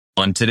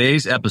On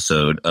today's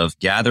episode of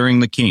Gathering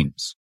the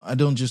Kings. I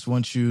don't just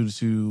want you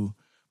to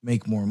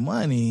make more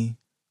money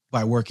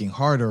by working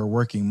harder or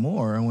working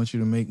more. I want you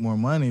to make more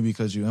money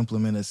because you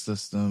implemented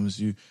systems,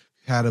 you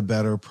had a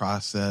better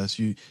process,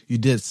 you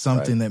did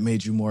something that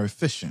made you more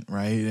efficient,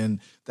 right? And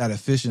that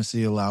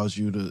efficiency allows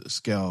you to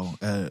scale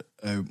at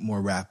a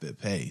more rapid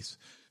pace.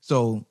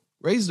 So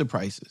raise the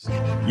prices.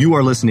 You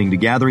are listening to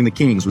Gathering the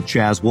Kings with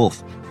Chaz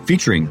Wolfe,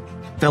 featuring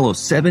fellow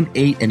 7,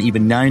 8, and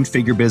even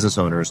 9-figure business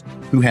owners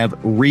who have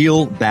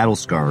real battle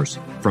scars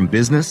from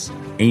business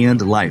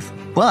and life,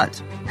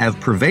 but have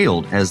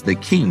prevailed as the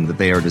king that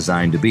they are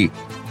designed to be.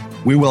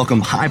 We welcome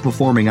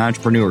high-performing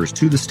entrepreneurs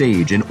to the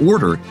stage in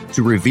order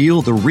to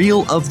reveal the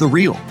real of the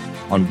real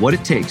on what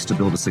it takes to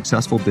build a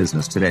successful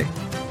business today.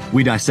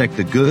 We dissect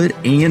the good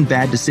and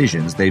bad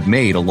decisions they've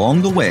made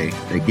along the way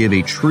that give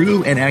a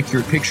true and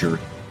accurate picture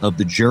of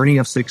the journey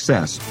of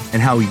success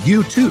and how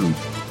you too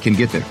can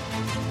get there.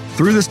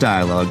 Through this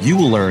dialogue, you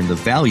will learn the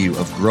value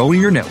of growing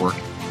your network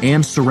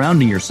and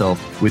surrounding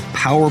yourself with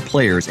power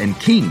players and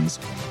kings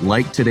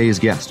like today's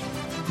guest.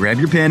 Grab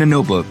your pen and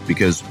notebook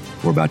because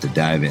we're about to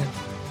dive in.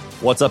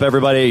 What's up,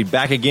 everybody?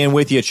 Back again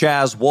with you,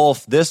 Chaz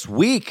Wolfe. This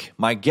week,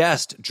 my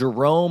guest,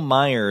 Jerome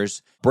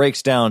Myers,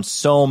 breaks down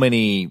so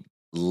many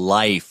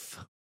life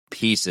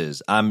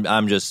pieces.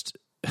 I'm just...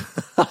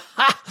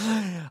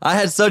 I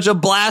had such a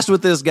blast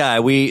with this guy.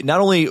 We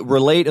not only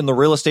relate in the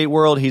real estate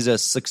world, he's a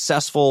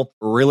successful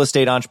real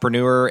estate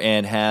entrepreneur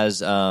and has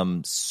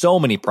so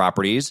many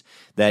properties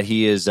that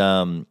he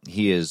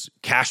is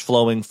cash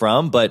flowing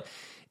from, but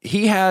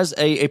he has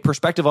a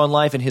perspective on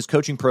life in his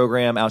coaching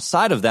program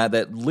outside of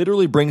that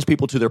literally brings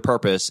people to their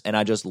purpose. And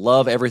I just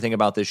love everything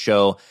about this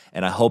show,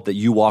 and I hope that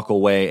you walk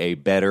away a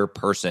better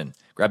person.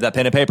 Grab that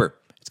pen and paper.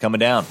 It's coming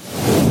down.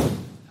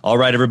 All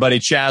right, everybody.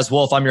 Chaz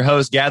Wolfe. I'm your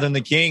host, Gathering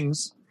the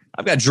Kings.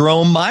 I've got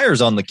Jerome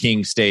Myers on the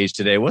King stage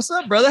today. What's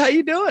up, brother? How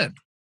you doing?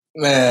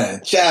 Man,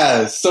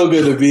 Chaz, so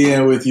good to be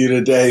in with you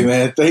today,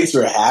 man. Thanks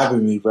for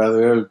having me,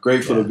 brother. I'm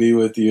grateful to be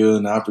with you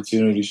and the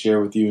opportunity to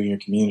share with you and your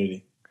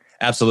community.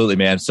 Absolutely,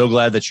 man. So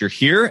glad that you're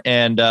here,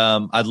 and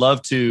I'd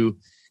love to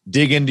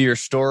dig into your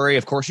story.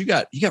 Of course, you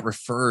got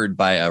referred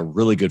by a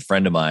really good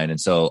friend of mine, and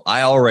so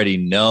I already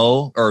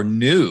know or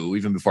knew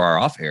even before our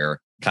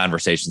off-air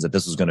conversations that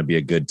this was going to be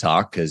a good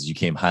talk because you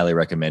came highly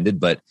recommended.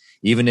 But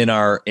even in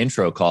our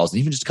intro calls, and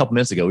even just a couple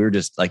minutes ago, we were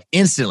just like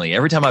instantly,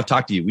 every time I've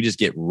talked to you, we just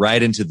get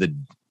right into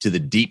the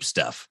deep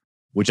stuff,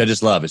 which I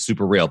just love. It's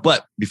super real.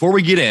 But before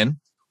we get in,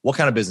 what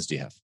kind of business do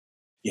you have?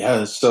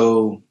 Yeah,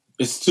 so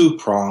it's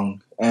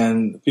two-pronged,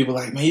 and people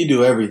are like, man, you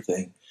do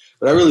everything.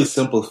 But I really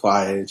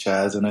simplify it,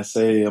 Chaz, and I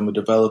say I'm a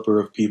developer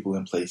of people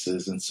and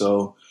places. And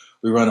so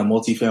we run a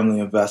multifamily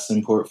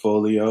investing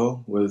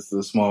portfolio with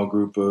a small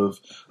group of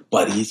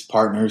buddies,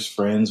 partners,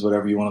 friends,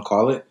 whatever you want to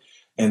call it.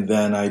 And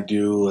then I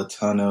do a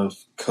ton of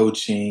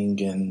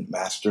coaching and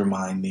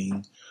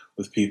masterminding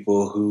with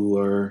people who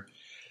are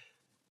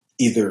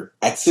either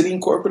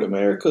exiting corporate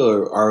America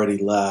or already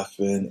left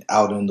and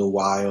out in the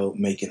wild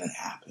making it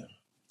happen.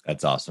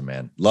 That's awesome,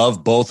 man.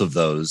 Love both of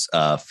those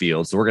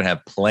fields. So we're going to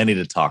have plenty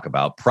to talk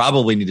about.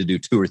 Probably need to do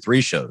 2 or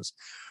 3 shows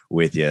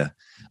with you.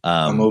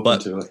 I'm open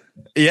to it.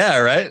 Yeah,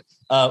 right.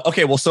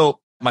 Okay, well, so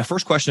my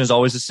first question is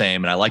always the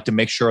same, and I like to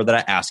make sure that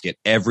I ask it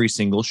every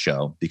single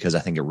show because I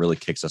think it really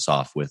kicks us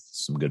off with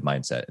some good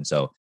mindset. And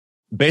so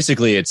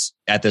basically it's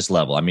at this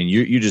level. I mean,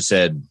 you just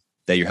said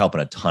that you're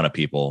helping a ton of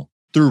people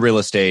through real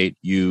estate.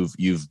 You've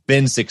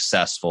been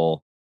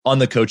successful on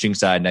the coaching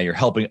side. Now you're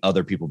helping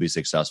other people be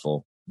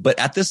successful. But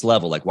at this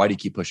level, like, why do you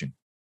keep pushing?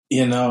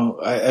 You know,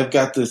 I've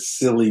got this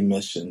silly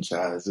mission,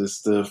 Chaz.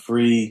 It's to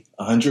free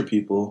 100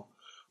 people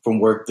from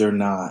work they're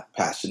not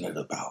passionate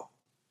about.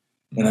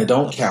 And I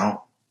don't count,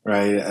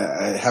 right?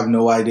 I have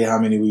no idea how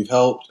many we've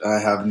helped. I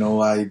have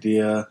no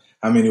idea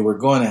how many we're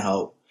going to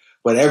help.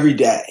 But every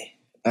day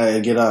I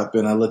get up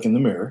and I look in the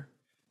mirror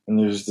and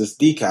there's this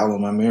decal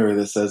on my mirror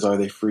that says, are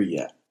they free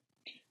yet?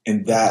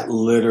 And that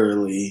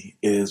literally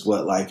is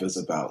what life is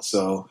about.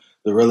 So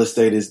the real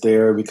estate is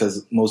there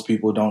because most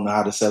people don't know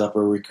how to set up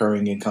a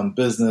recurring income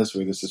business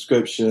with a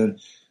subscription.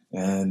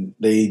 And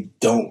they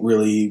don't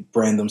really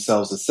brand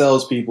themselves as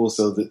salespeople,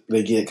 so that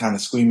they get kind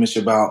of squeamish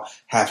about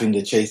having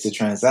to chase the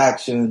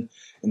transaction.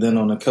 And then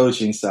on the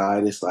coaching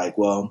side, it's like,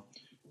 well,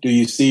 do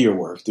you see your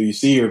worth? Do you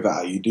see your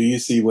value? Do you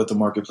see what the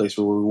marketplace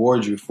will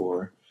reward you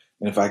for?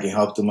 And if I can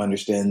help them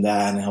understand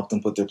that and help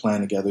them put their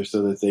plan together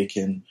so that they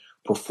can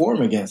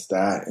perform against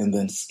that and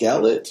then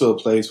scale it to a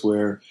place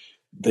where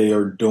they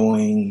are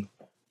doing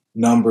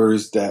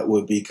numbers that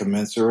would be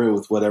commensurate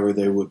with whatever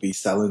they would be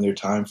selling their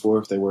time for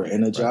if they were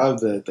in a job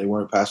that they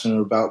weren't passionate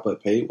about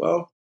but paid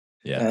well.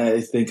 Yeah, I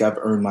think I've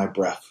earned my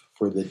breath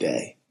for the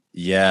day.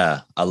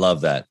 Yeah, I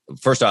love that.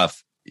 First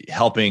off,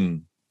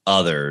 helping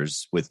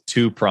others with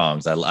 2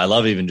 prongs. I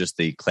love even just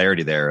the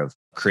clarity there of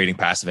creating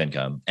passive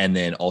income and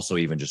then also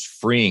even just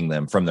freeing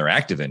them from their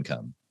active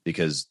income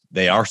because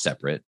they are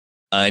separate.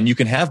 And you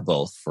can have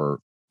both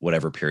for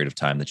whatever period of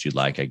time that you'd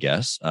like, I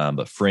guess,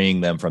 but freeing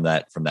them from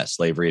that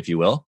slavery, if you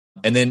will.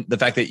 And then the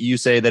fact that you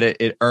say that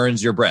it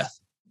earns your breath.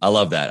 I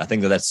love that. I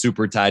think that that's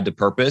super tied to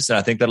purpose. And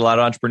I think that a lot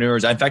of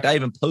entrepreneurs, in fact, I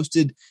even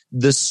posted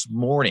this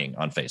morning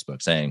on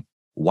Facebook saying,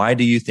 why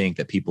do you think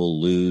that people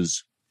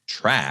lose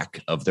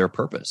track of their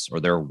purpose or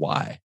their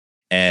why?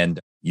 And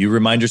you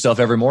remind yourself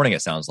every morning,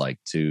 it sounds like,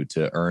 to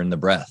earn the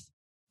breath.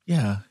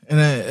 Yeah.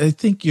 And I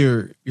think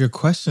your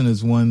question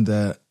is one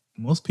that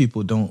most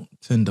people don't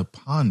tend to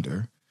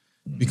ponder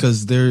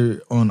because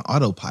they're on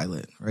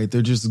autopilot, right?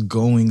 They're just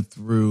going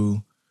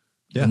through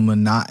the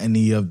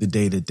monotony of the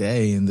day to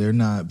day, and they're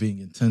not being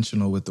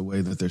intentional with the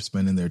way that they're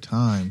spending their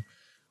time,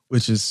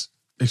 which is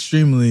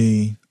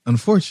extremely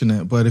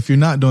unfortunate. But if you're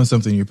not doing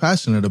something you're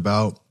passionate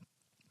about,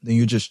 then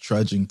you're just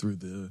trudging through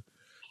the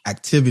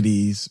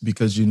activities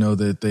because you know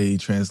that they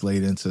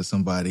translate into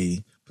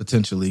somebody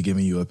potentially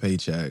giving you a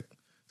paycheck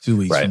 2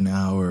 weeks from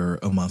now or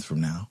a month from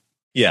now.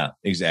 Yeah,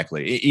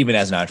 exactly. Even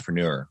as an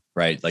entrepreneur,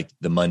 right? Like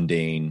the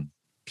mundane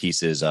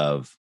pieces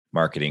of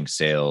marketing,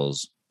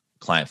 sales,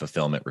 client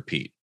fulfillment,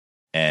 repeat.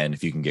 And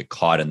if you can get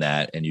caught in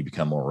that and you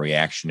become more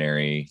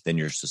reactionary, then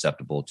you're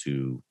susceptible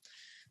to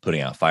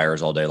putting out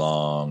fires all day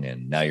long.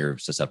 And now you're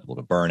susceptible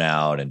to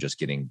burnout and just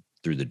getting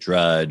through the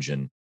drudge.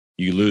 And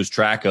you lose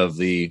track of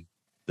the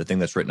thing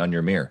that's written on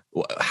your mirror.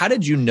 How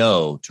did you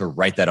know to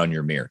write that on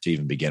your mirror to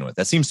even begin with?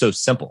 That seems so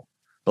simple.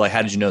 But like,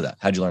 how did you know that?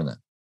 How did you learn that?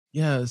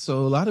 Yeah, so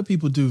a lot of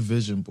people do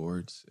vision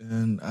boards,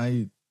 and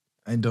I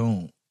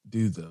don't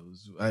do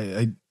those.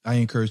 I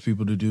encourage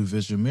people to do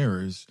vision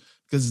mirrors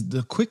because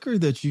the quicker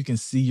that you can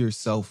see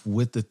yourself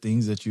with the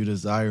things that you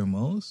desire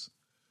most,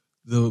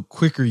 the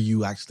quicker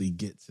you actually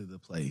get to the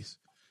place.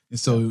 And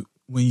so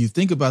when you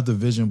think about the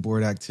vision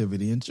board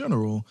activity in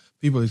general,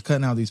 people are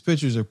cutting out these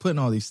pictures or putting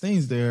all these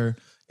things there,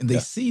 and they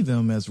see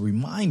them as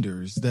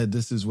reminders that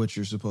this is what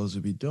you're supposed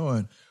to be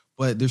doing.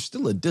 But there's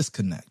still a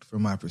disconnect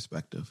from my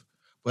perspective.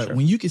 But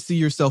when you can see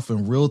yourself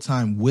in real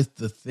time with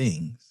the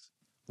things,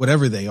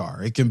 whatever they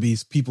are, it can be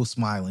people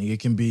smiling, it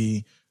can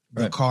be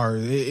the car,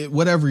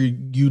 whatever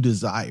you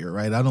desire,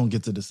 right? I don't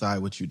get to decide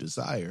what you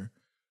desire.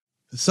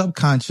 The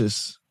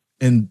subconscious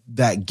and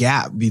that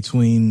gap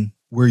between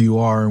where you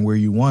are and where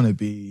you want to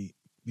be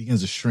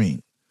begins to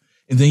shrink.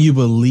 And then you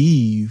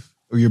believe,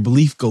 or your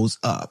belief goes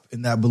up,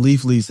 and that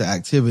belief leads to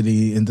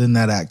activity. And then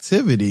that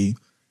activity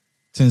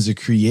tends to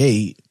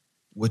create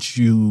what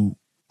you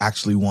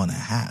actually want to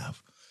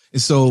have.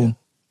 And so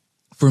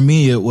for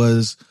me, it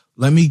was,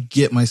 let me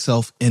get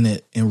myself in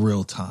it in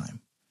real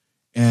time.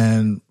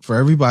 And for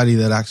everybody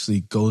that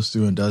actually goes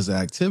through and does the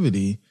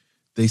activity,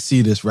 they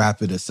see this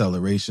rapid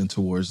acceleration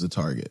towards the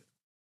target.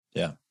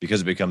 Yeah,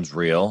 because it becomes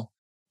real.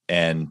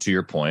 And to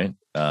your point,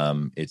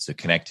 it's a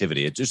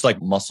connectivity. It's just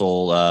like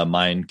muscle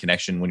mind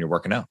connection when you're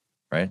working out,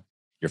 right?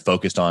 You're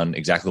focused on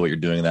exactly what you're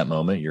doing in that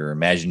moment. You're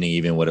imagining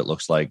even what it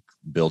looks like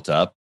built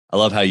up. I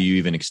love how you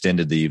even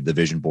extended the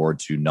vision board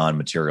to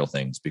non-material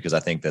things, because I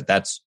think that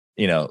that's,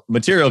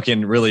 material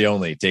can really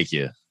only take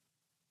you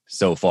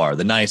so far.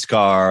 The nice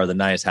car, the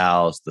nice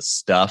house, the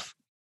stuff.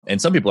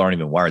 And some people aren't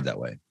even wired that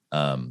way.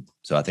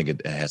 So I think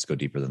it has to go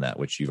deeper than that,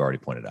 which you've already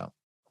pointed out.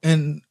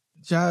 And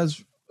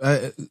Jazz,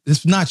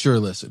 it's not your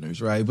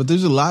listeners, right? But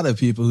there's a lot of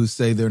people who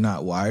say they're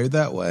not wired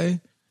that way.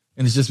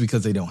 And it's just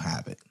because they don't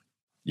have it.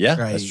 Yeah,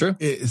 right? That's true.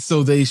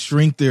 So they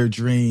shrink their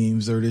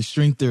dreams or they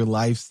shrink their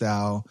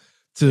lifestyle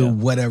to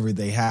whatever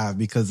they have,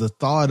 because the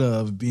thought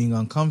of being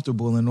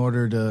uncomfortable in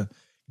order to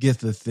get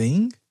the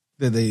thing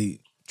that they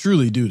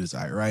truly do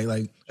desire, right?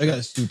 Like, I got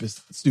a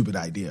stupid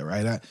idea,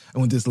 right? I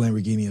want this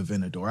Lamborghini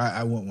Aventador.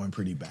 I want one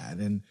pretty bad.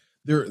 And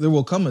there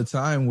will come a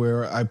time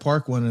where I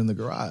park one in the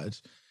garage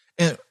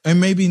and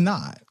maybe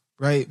not,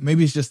 right?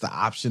 Maybe it's just the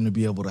option to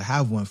be able to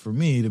have one for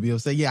me to be able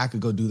to say, yeah, I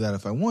could go do that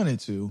if I wanted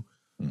to.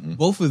 Mm-hmm.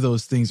 Both of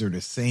those things are the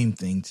same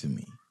thing to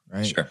me.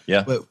 Right. Sure.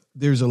 Yeah. But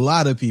there's a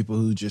lot of people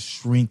who just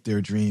shrink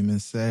their dream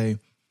and say,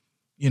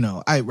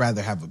 I'd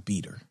rather have a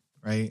beater.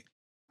 Right.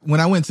 When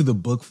I went to the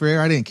book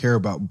fair, I didn't care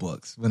about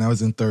books. When I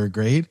was in third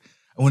grade,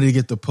 I wanted to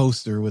get the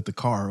poster with the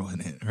car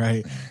on it.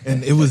 Right.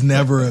 And it was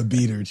never a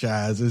beater,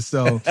 Chaz. And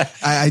so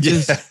I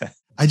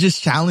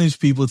just challenge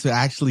people to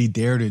actually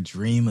dare to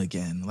dream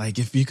again. Like,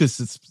 if you could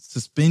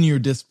suspend your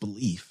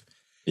disbelief.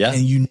 Yeah.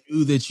 And you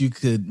knew that you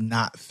could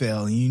not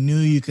fail, and you knew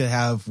you could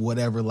have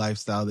whatever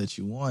lifestyle that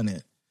you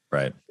wanted.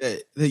 Right.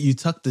 That you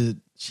took the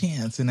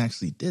chance and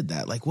actually did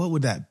that. Like, what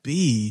would that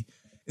be?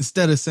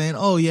 Instead of saying,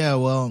 oh yeah,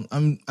 well,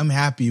 I'm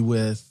happy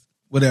with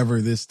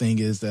whatever this thing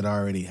is that I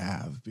already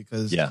have,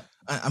 because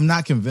I'm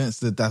not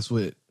convinced that that's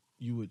what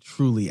you would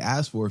truly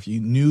ask for if you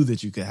knew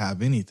that you could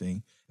have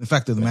anything. The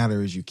fact of the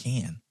matter is you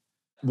can.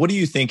 What do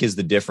you think is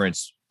the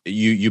difference?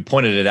 You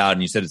pointed it out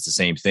and you said it's the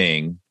same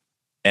thing.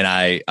 And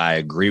I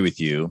agree with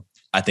you.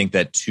 I think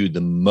that to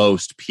the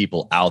most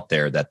people out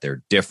there that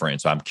they're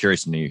different. So I'm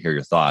curious to hear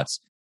your thoughts.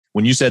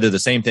 When you said they're the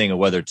same thing, of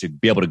whether to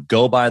be able to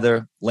go buy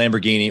the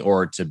Lamborghini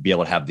or to be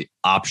able to have the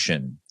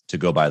option to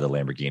go buy the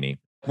Lamborghini,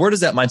 where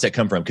does that mindset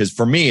come from? Because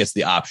for me, it's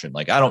the option.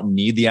 Like, I don't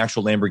need the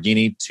actual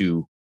Lamborghini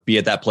to be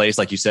at that place,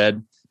 like you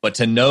said, but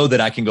to know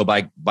that I can go buy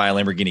a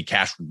Lamborghini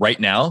cash right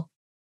now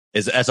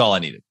that's all I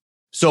needed.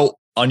 So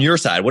on your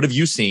side, what have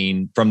you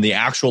seen from the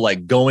actual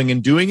like going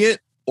and doing it,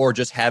 or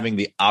just having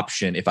the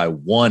option if I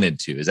wanted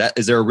to?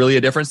 Is there really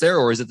a difference there,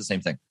 or is it the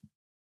same thing?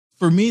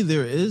 For me,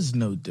 there is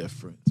no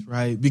difference,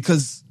 right?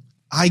 Because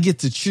I get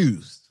to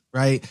choose,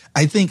 right?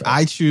 I think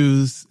I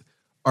choose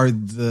are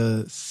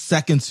the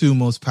second two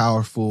most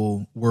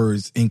powerful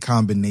words in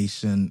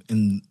combination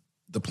in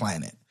the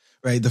planet,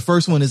 right? The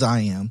first one is I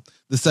am.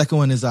 The second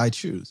one is I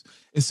choose.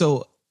 And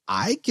so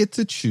I get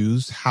to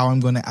choose how I'm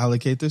going to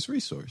allocate this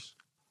resource,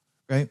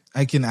 right?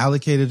 I can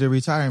allocate it to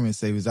retirement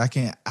savings. I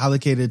can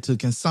allocate it to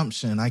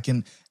consumption. I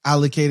can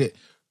allocate it,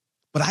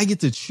 but I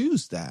get to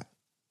choose that.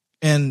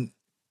 And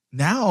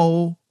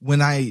now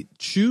when I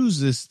choose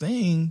this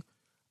thing,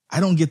 I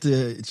don't get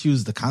to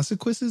choose the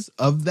consequences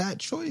of that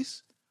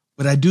choice,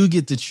 but I do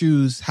get to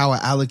choose how I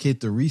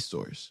allocate the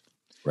resource.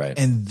 Right.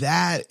 And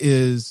that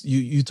is,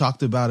 you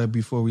talked about it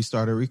before we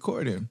started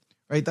recording,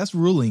 right? That's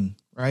ruling,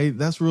 right?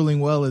 That's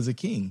ruling well as a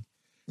king.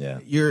 Yeah.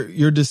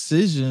 Your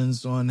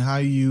decisions on how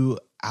you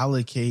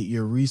allocate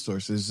your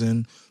resources,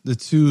 and the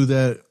two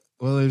that,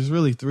 well, there's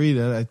really three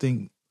that I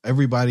think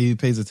everybody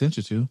pays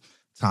attention to: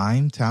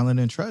 time, talent,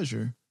 and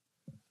treasure.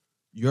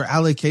 Your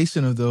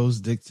allocation of those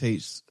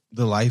dictates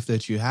the life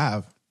that you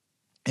have.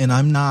 And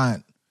I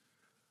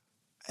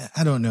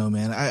don't know,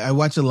 man. I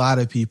watch a lot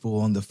of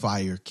people on the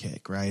fire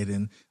kick, right?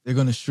 And they're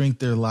going to shrink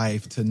their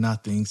life to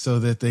nothing so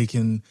that they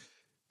can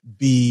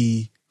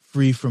be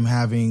free from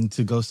having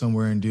to go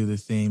somewhere and do the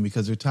thing,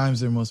 because their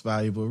time's their most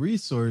valuable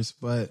resource.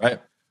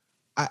 But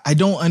I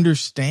don't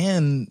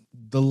understand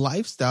the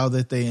lifestyle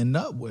that they end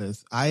up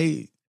with.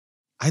 I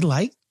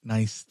like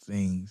nice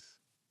things.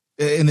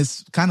 And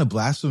it's kind of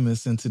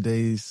blasphemous in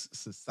today's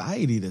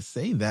society to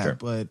say that,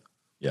 but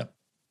yeah,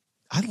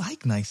 I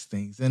like nice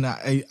things, and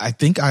I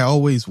think I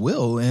always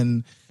will.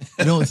 And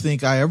I don't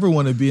think I ever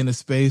want to be in a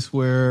space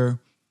where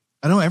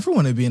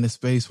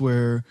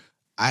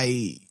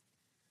I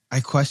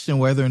question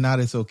whether or not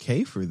it's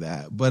okay for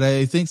that. But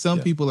I think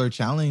some people are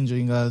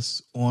challenging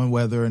us on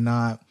whether or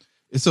not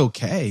it's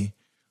okay.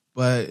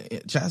 But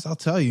Chaz, I'll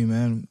tell you,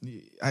 man,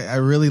 I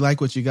really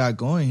like what you got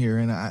going here.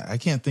 And I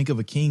can't think of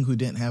a king who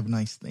didn't have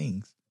nice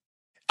things.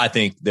 I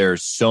think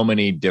there's so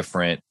many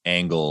different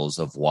angles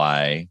of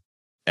why,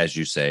 as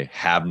you say,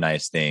 have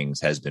nice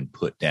things has been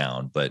put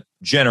down. But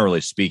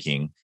generally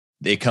speaking,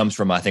 it comes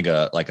from, I think,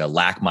 a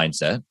lack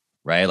mindset,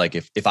 right? Like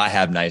if I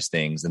have nice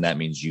things, then that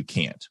means you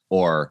can't.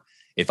 Or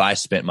if I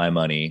spent my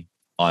money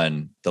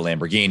on the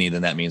Lamborghini,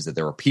 then that means that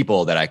there were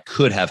people that I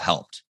could have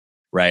helped.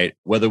 Right?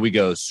 Whether we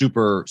go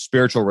super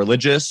spiritual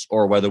religious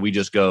or whether we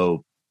just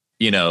go,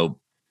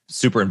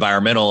 super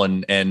environmental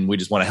and we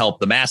just want to help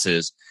the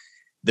masses,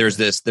 there's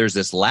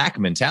this lack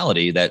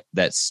mentality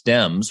that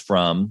stems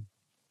from,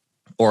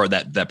 or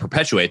that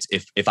perpetuates,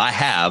 if I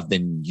have,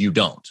 then you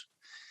don't.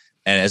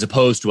 And as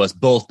opposed to us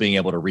both being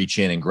able to reach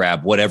in and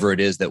grab whatever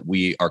it is that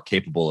we are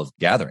capable of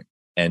gathering.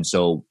 And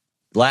so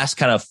last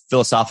kind of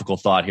philosophical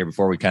thought here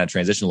before we kind of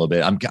transition a little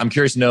bit. I'm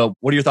curious to know,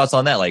 what are your thoughts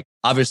on that? Like,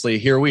 obviously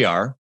here we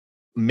are,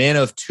 men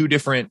of two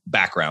different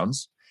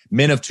backgrounds,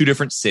 men of two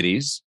different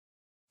cities.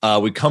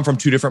 We come from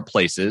two different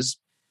places,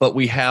 but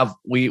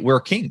we're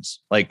kings.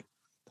 Like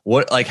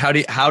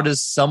how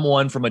does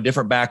someone from a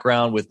different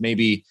background with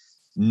maybe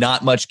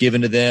not much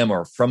given to them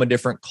or from a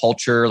different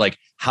culture, like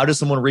how does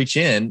someone reach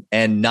in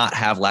and not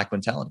have lack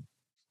mentality?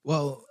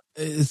 Well,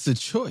 it's a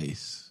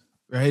choice,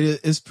 right?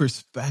 It's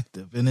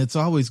perspective, and it's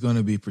always going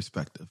to be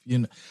perspective.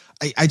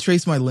 I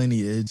trace my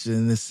lineage,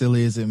 and as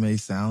silly as it may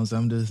sound,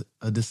 I'm just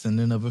a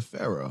descendant of a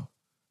pharaoh.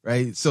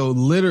 Right. So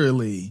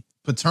literally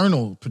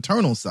paternal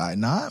side,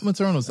 not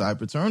maternal side,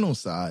 paternal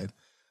side.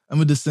 I'm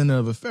a descendant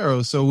of a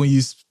pharaoh. So when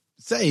you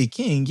say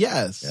king,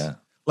 yes,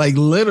 like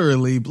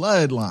literally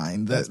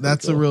bloodline,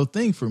 that's cool. A real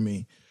thing for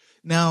me.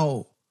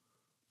 Now,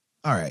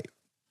 all right.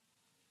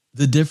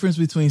 The difference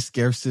between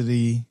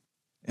scarcity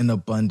and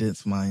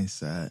abundance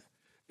mindset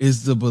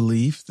is the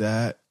belief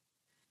that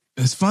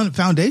it's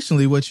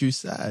foundationally what you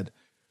said.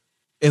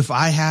 If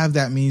I have,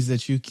 that means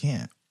that you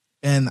can't.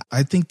 And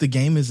I think the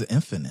game is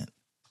infinite.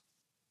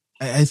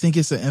 I think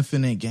it's an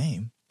infinite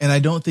game. And I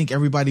don't think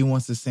everybody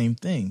wants the same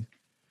thing.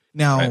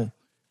 Now,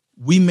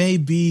 we may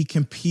be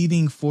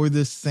competing for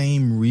the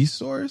same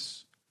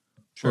resource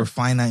for a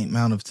finite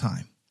amount of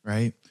time,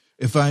 right?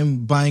 If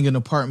I'm buying an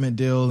apartment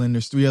deal and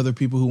there's 3 other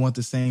people who want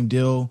the same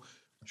deal,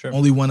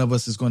 only one of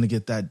us is going to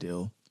get that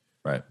deal.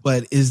 Right.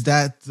 But is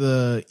that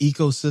the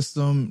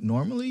ecosystem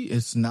normally?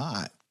 It's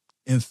not.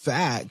 In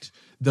fact,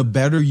 the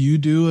better you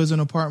do as an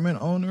apartment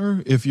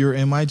owner, if you're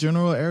in my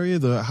general area,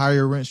 the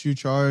higher rents you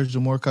charge, the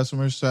more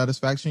customer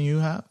satisfaction you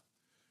have,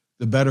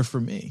 the better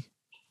for me.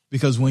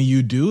 Because when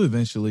you do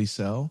eventually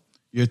sell,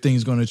 your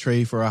thing's going to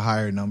trade for a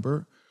higher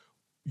number.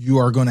 You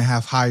are going to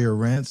have higher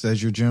rents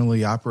as you're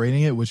generally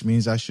operating it, which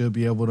means I should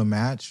be able to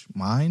match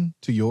mine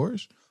to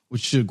yours,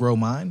 which should grow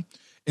mine.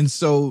 And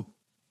so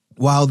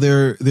while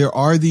there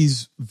are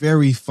these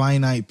very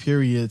finite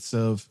periods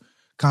of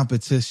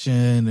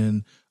competition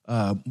and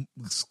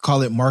let's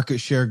call it market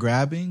share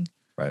grabbing,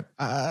 right?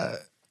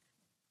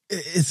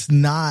 It's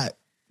not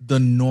the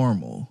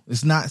normal.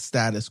 It's not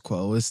status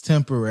quo. It's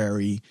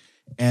temporary.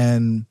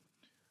 And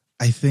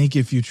I think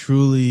if you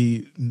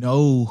truly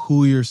know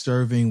who you're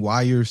serving,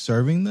 why you're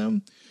serving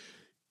them,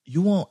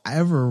 you won't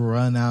ever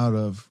run out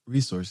of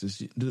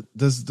resources.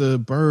 Does the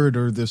bird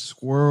or the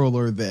squirrel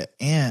or the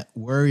ant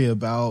worry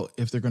about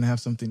if they're going to have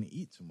something to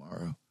eat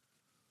tomorrow?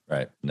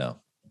 Right. No,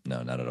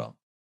 not at all.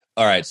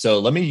 All right. So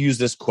let me use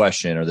this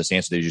question or this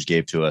answer that you just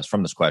gave to us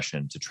from this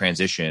question to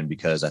transition,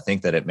 because I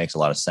think that it makes a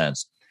lot of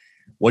sense.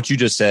 What you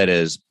just said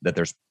is that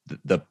there's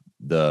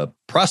the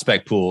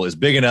prospect pool is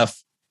big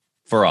enough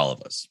for all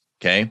of us.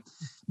 Okay.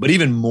 But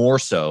even more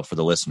so for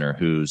the listener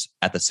who's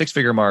at the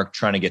 6-figure mark,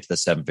 trying to get to the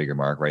 7-figure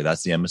mark, right?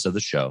 That's the emphasis of the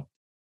show.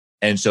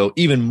 And so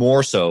even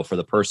more so for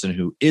the person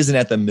who isn't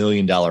at the $1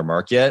 million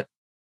mark yet,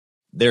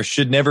 there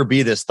should never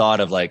be this thought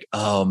of like,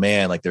 oh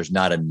man, like there's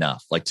not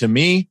enough. Like to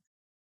me,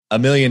 $1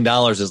 million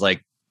is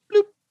like,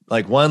 bloop,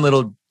 like one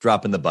little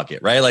drop in the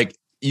bucket, right? Like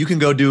you can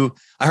go do,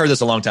 I heard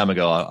this a long time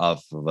ago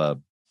off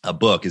of a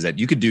book, is that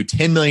you could do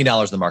 $10 million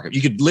in the market.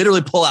 You could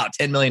literally pull out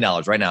 $10 million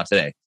right now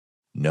today.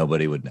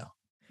 Nobody would know.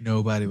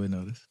 Nobody would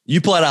notice.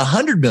 You pull out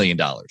 $100 million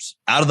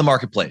out of the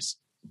marketplace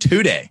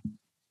today,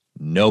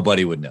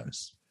 nobody would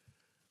notice.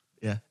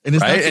 Yeah. And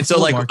it's right? not And so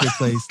like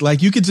marketplace.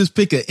 Like you could just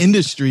pick an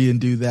industry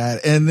and do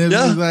that. And then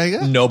it's like,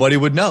 nobody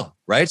would know.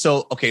 Right.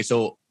 So, okay.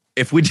 So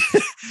if we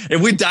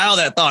dial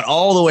that thought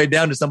all the way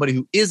down to somebody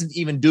who isn't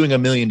even doing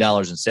 $1 million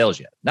in sales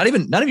yet, not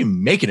even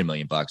making $1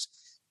 million,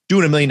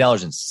 doing $1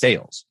 million in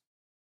sales,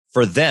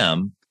 for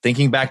them,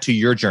 thinking back to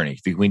your journey,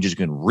 if you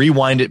can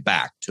rewind it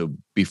back to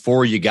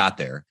before you got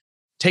there,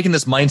 taking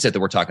this mindset that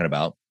we're talking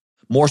about,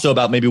 more so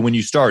about maybe when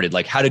you started,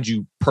 like how did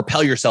you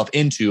propel yourself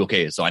into,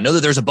 okay, so I know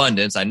that there's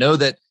abundance. I know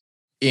that,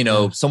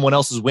 someone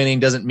else is winning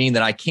doesn't mean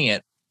that I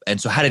can't.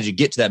 And so how did you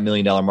get to that $1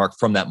 million mark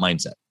from that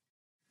mindset?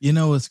 You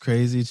know what's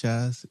crazy,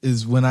 Chaz,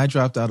 is when I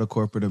dropped out of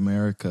corporate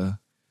America,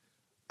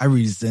 I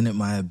resented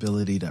my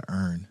ability to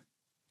earn.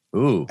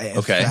 Ooh, In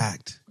okay.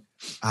 fact,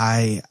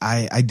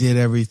 I did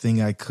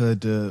everything I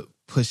could to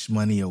push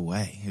money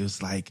away. It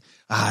was like,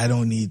 I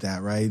don't need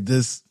that, right?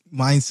 This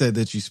mindset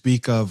that you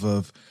speak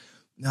of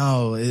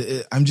no,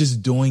 I'm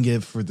just doing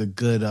it for the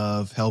good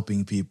of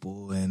helping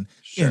people, and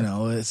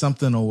sure.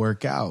 Something will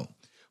work out.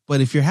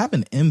 But if you're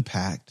having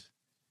impact,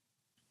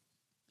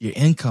 your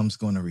income's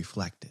going to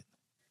reflect it.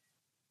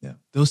 Yeah,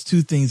 those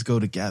two things go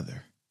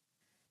together.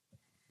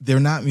 They're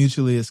not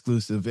mutually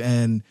exclusive.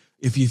 And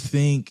if you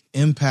think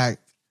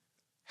impact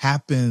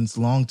happens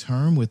long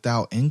term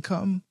without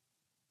income,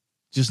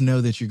 just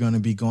know that you're going to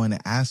be going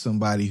to ask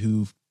somebody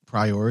who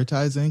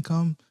prioritizes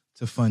income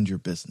to fund your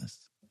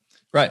business.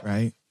 Right.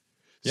 Right.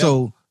 Yeah.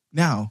 So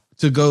now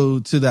to go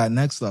to that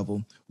next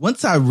level,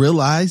 once I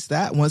realized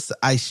that, once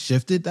I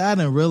shifted that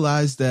and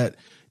realized that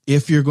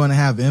if you're going to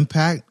have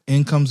impact,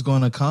 income's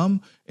going to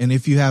come. And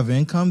if you have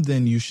income,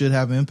 then you should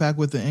have impact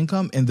with the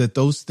income. And that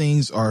those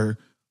things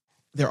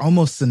they're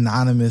almost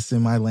synonymous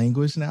in my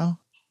language now.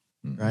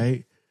 Mm-hmm.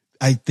 Right.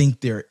 I think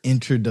they're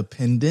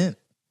interdependent.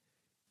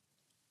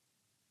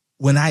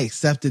 When I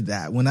accepted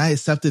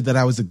that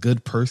I was a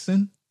good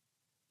person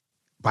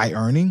by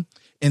earning,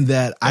 and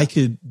that I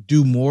could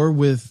do more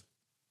with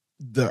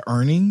the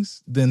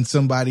earnings than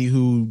somebody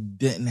who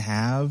didn't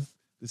have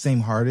the same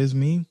heart as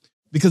me,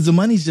 because the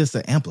money's just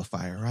an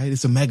amplifier, right?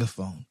 It's a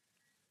megaphone.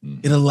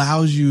 Mm-hmm. It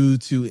allows you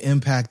to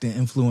impact and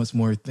influence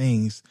more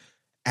things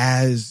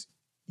as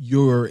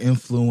your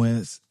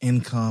influence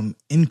income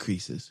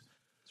increases.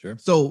 Sure.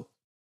 So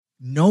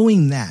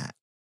knowing that,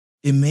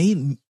 it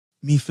made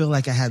me feel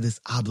like I had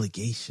this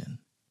obligation.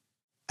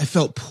 I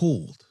felt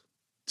pulled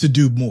to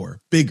do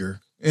more,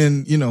 bigger.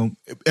 And,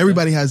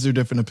 everybody has their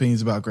different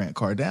opinions about Grant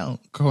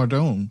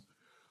Cardone.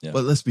 Yeah.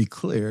 But let's be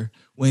clear.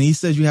 When he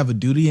says you have a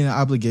duty and an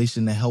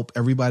obligation to help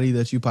everybody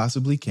that you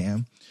possibly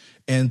can,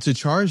 and to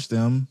charge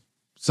them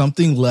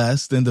something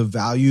less than the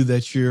value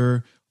that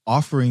you're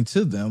offering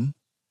to them,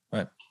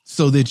 right?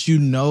 So that you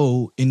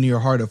know in your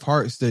heart of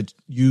hearts that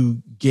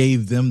you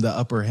gave them the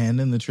upper hand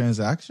in the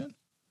transaction.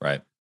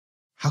 Right.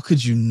 How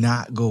could you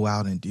not go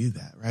out and do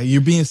that, right?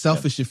 You're being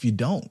selfish if you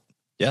don't.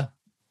 Yeah.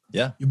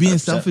 Yeah. You're being 100%.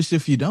 Selfish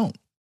if you don't.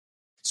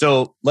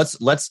 So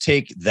let's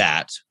take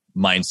that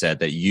mindset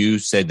that you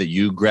said that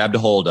you grabbed a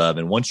hold of.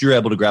 And once you're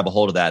able to grab a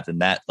hold of that, then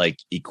that like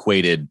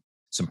equated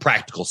some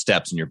practical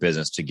steps in your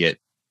business to get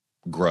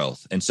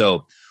growth. And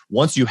so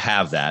once you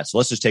have that, so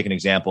let's just take an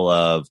example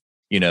of,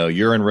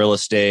 you're in real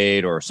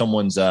estate, or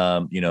someone's, in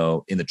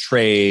the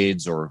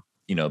trades, or,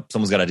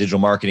 someone's got a digital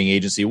marketing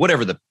agency,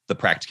 whatever the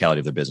practicality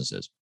of their business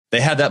is.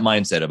 They have that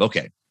mindset of,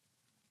 okay,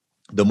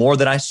 the more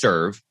that I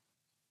serve,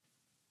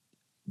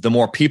 the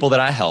more people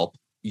that I help,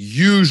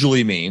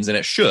 usually means, and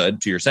it should,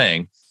 to your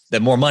saying,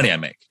 that more money I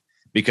make.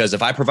 Because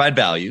if I provide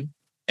value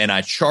and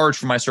I charge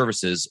for my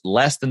services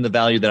less than the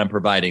value that I'm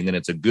providing, then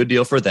it's a good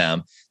deal for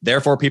them.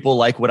 Therefore, people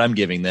like what I'm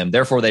giving them.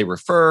 Therefore, they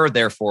refer.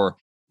 Therefore,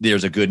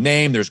 there's a good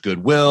name, there's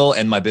goodwill,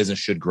 and my business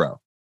should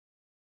grow.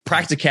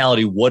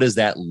 Practicality, what does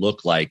that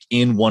look like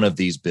in one of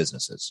these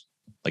businesses?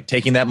 Like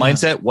taking that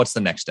mindset, what's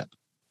the next step?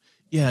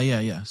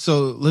 Yeah.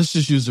 So let's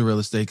just use the real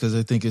estate because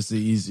I think it's the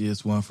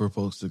easiest one for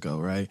folks to go,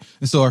 right?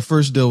 And so our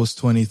first deal was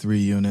 23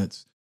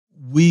 units.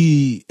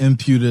 we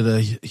imputed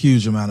a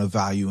huge amount of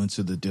value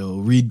into the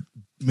deal. We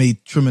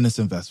made tremendous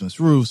investments,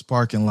 roofs,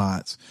 parking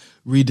lots,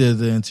 redid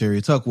the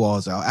interior, took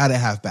walls out, added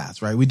half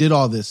baths, right? We did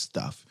all this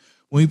stuff.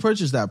 When we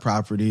purchased that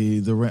property,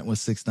 the rent was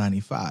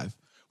 $695.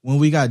 When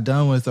we got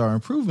done with our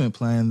improvement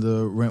plan,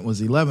 the rent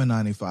was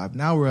 $1195.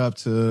 Now we're up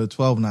to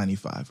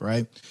 $1295,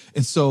 right?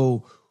 And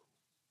so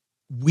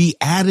we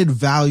added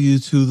value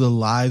to the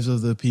lives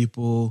of the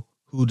people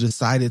who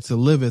decided to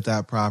live at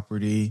that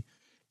property.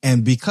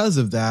 And because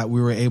of that,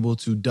 we were able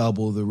to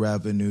double the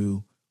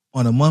revenue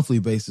on a monthly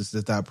basis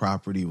that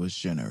property was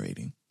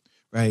generating,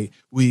 right?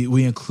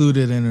 We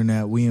included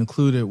internet, we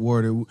included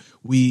water,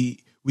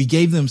 we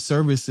gave them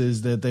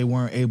services that they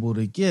weren't able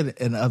to get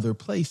in other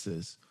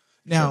places.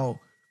 Now,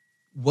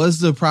 was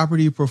the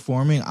property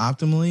performing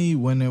optimally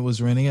when it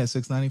was renting at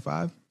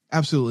 $695?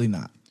 Absolutely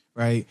not,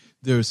 right?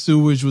 Their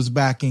sewage was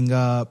backing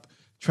up,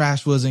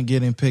 trash wasn't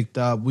getting picked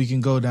up. We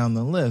can go down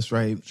the list,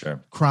 right? Sure.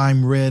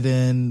 Crime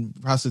ridden,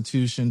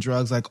 prostitution,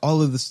 drugs, like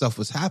all of this stuff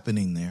was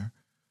happening there.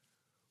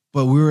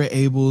 But we were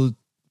able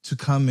to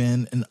come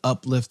in and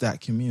uplift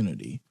that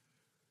community.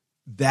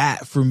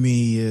 That for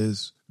me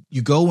is,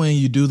 you go in,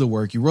 you do the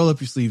work, you roll up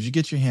your sleeves, you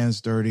get your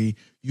hands dirty,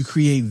 you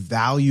create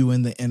value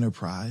in the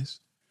enterprise.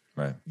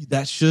 Right.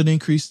 That should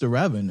increase the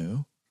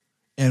revenue.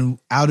 And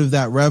out of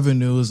that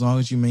revenue, as long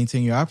as you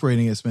maintain your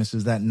operating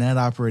expenses, that net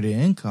operating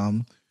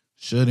income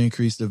should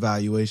increase the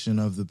valuation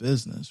of the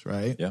business,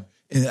 right? Yeah.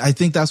 And I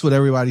think that's what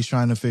everybody's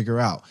trying to figure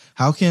out.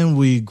 How can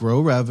we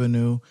grow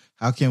revenue?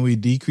 How can we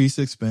decrease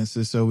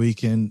expenses so we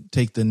can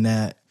take the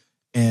net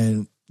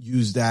and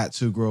use that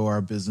to grow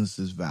our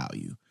business's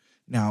value?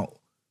 Now,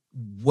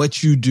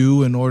 what you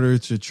do in order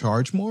to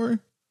charge more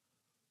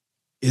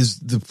is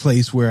the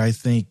place where I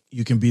think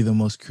you can be the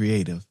most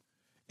creative.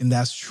 And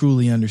that's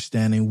truly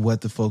understanding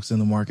what the folks in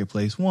the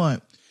marketplace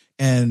want.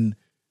 And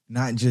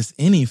not just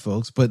any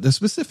folks, but the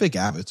specific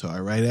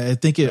avatar, right? I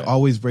think it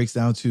always breaks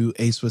down to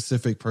a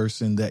specific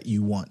person that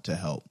you want to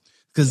help.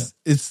 Because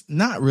it's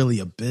not really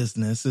a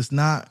business. It's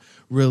not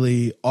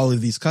really all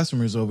of these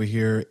customers over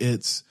here.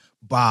 It's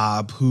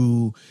Bob,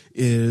 who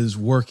is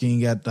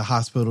working at the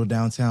hospital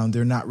downtown.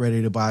 They're not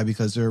ready to buy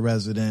because they're a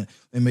resident.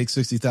 They make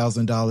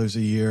 $60,000 a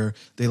year.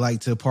 They like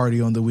to party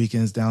on the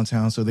weekends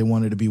downtown, so they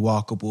want it to be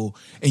walkable.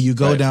 And you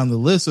go down the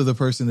list of the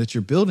person that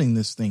you're building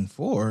this thing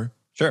for.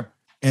 Sure.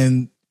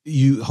 And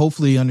you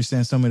hopefully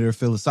understand some of their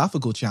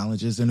philosophical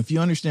challenges. And if you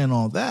understand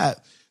all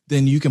that,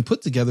 then you can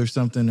put together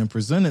something and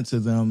present it to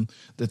them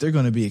that they're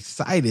going to be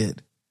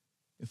excited,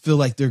 feel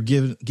like they're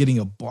getting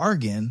a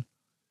bargain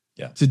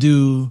to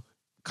do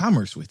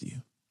commerce with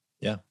you.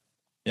 Yeah.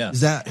 Yeah.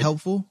 Is that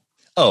helpful?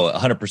 Oh,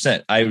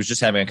 100%. I was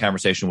just having a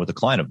conversation with a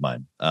client of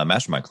mine, a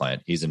mastermind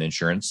client. He's in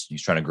insurance.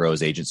 He's trying to grow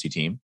his agency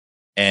team.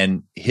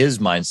 And his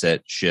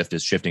mindset shift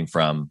is shifting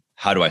from,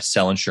 how do I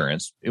sell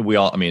insurance?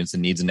 It's a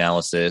needs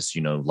analysis,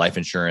 life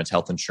insurance,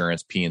 health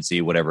insurance,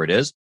 P&C, whatever it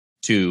is,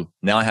 to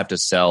now I have to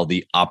sell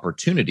the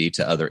opportunity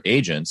to other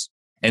agents.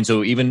 And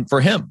so even for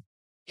him,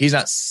 he's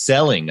not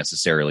selling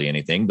necessarily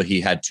anything, but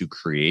he had to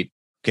create,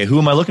 okay, who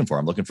am I looking for?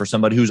 I'm looking for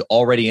somebody who's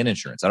already in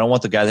insurance. I don't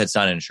want the guy that's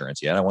not in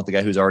insurance yet. I want the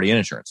guy who's already in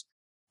insurance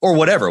or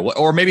whatever.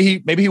 Or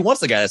maybe he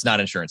wants the guy that's not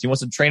in insurance. He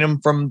wants to train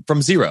him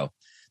from zero.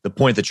 The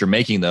point that you're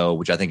making, though,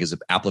 which I think is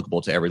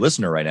applicable to every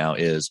listener right now,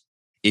 is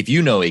if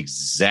you know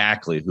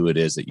exactly who it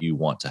is that you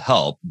want to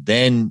help,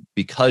 then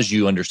because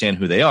you understand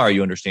who they are,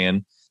 you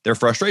understand their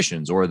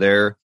frustrations or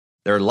their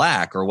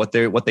lack or what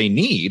they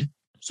need.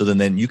 So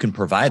then you can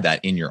provide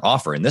that in your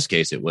offer. In this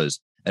case, it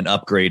was an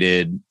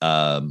upgraded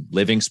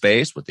living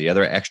space with the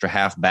other extra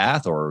half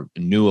bath or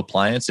new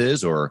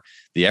appliances or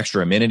the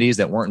extra amenities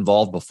that weren't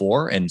involved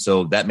before. And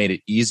so that made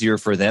it easier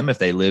for them. If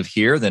they live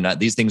here, then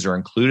these things are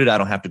included. I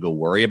don't have to go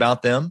worry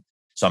about them.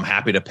 So I'm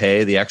happy to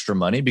pay the extra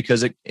money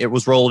because it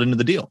was rolled into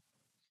the deal.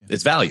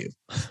 It's value,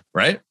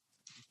 right?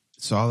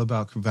 It's all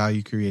about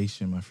value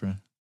creation, my friend.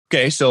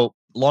 Okay. So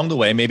along the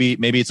way, maybe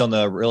it's on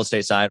the real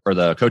estate side or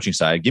the coaching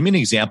side. Give me an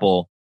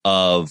example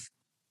of,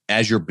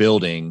 as you're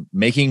building,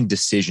 making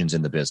decisions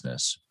in the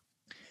business.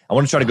 I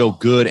want to try to go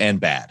good and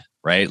bad,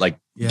 right? Like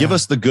give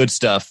us the good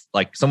stuff.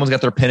 Like someone's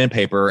got their pen and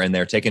paper and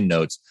they're taking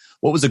notes.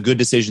 What was a good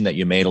decision that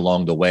you made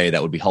along the way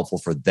that would be helpful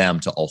for them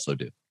to also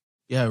do?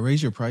 Yeah.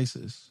 Raise your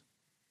prices,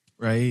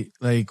 right?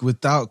 Like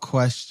without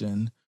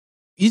question,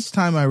 each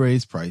time I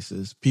raise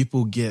prices,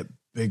 people get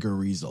bigger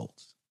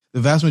results.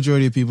 The vast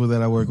majority of people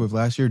that I worked with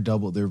last year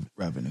doubled their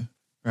revenue,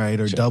 right?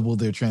 Or doubled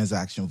their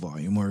transaction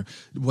volume or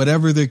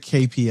whatever their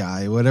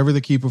KPI, whatever the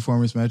key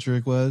performance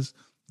metric was,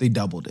 they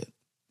doubled it,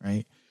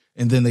 right?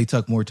 And then they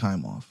took more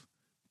time off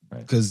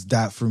because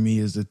that for me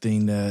is the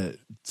thing that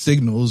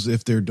signals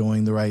if they're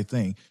doing the right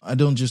thing. I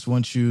don't just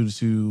want you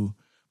to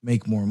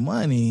make more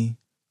money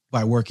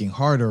by working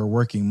harder or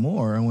working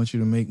more. I want you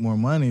to make more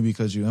money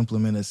because you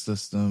implemented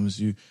systems,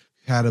 you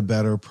had a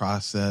better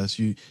process,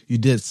 you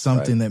did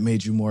something that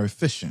made you more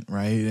efficient,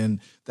 right? And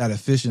that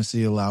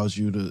efficiency allows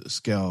you to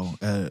scale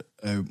at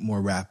a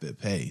more rapid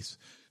pace.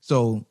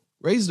 So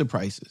raise the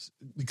prices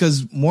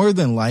because more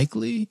than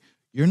likely,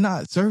 you're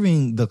not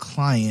serving the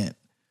client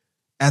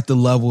at the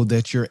level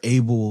that you're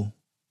able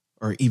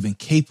or even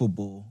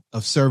capable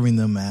of serving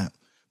them at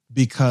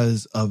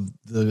because of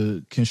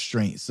the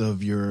constraints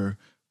of your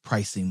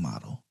pricing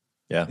model.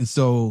 Yeah. And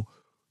so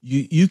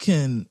you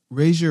can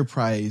raise your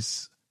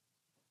price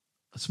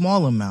a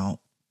small amount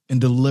and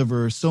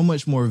deliver so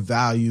much more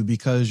value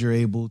because you're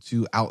able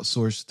to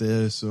outsource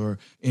this or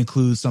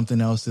include something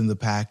else in the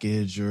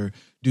package or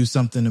do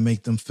something to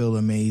make them feel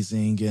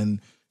amazing. And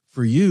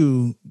for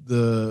you,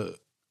 the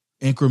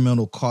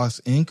incremental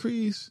cost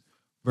increase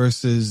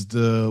versus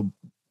the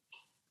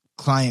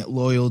client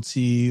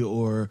loyalty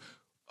or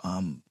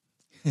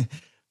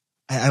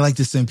I like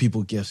to send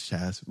people gifts,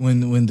 Chaz,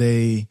 when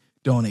they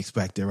don't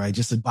expect it, right?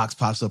 Just a box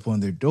pops up on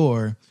their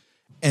door.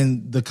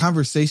 And the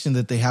conversation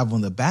that they have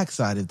on the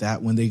backside of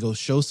that, when they go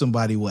show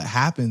somebody what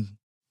happened,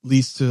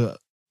 leads to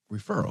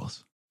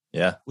referrals.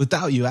 Yeah.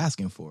 Without you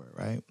asking for it,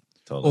 right?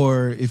 Totally.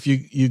 Or if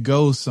you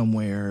go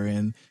somewhere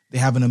and they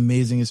have an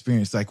amazing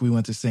experience, like we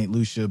went to St.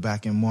 Lucia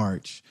back in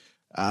March,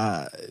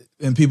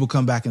 and people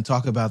come back and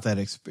talk about that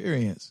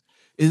experience.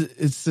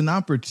 It's an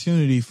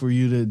opportunity for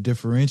you to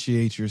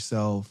differentiate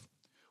yourself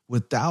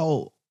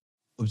without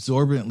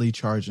absorbently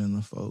charging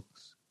the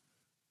folks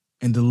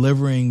and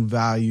delivering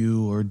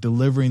value or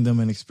delivering them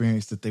an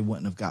experience that they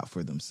wouldn't have got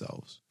for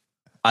themselves.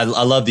 I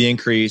love the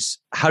increase.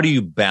 How do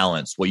you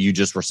balance what you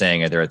just were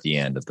saying there at the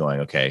end of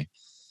going, okay,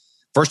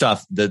 first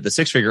off, the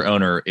six-figure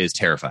owner is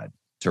terrified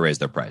to raise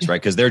their price,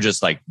 right? Because they're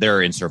just like,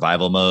 they're in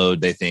survival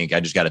mode. They think, I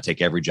just got to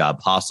take every job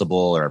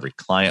possible or every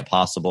client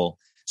possible.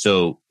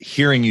 So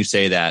hearing you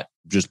say that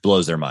just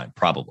blows their mind,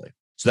 probably.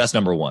 So that's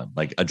number one,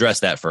 like address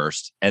that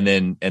first. And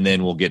then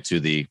we'll get to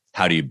the,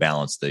 how do you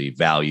balance the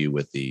value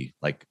with the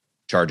like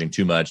charging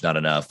too much, not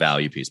enough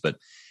value piece. But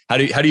how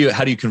do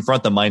you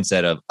confront the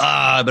mindset of,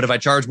 but if I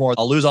charge more,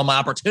 I'll lose all my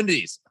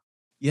opportunities?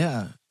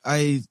 Yeah,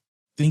 I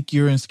think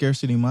you're in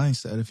scarcity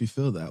mindset if you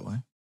feel that way.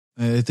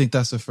 I think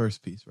that's the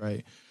first piece,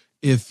 right?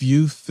 If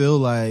you feel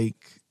like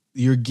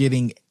you're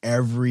getting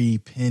every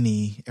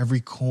penny,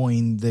 every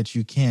coin that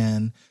you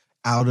can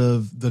out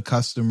of the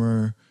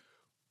customer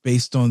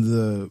based on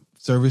the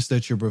service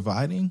that you're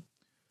providing,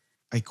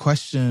 I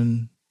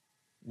question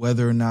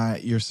whether or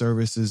not your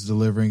service is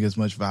delivering as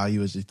much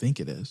value as you think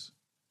it is.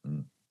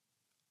 Mm.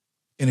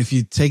 And if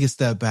you take a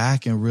step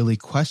back and really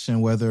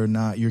question whether or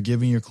not you're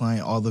giving your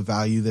client all the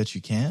value that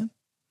you can,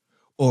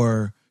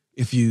 or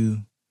if you,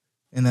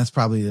 and that's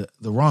probably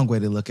the wrong way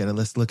to look at it.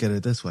 Let's look at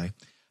it this way.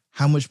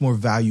 How much more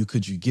value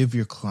could you give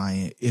your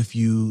client if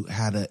you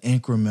had an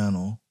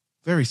incremental,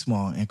 very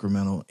small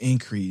incremental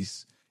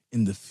increase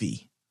in the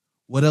fee?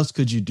 What else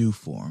could you do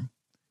for them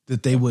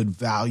that they would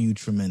value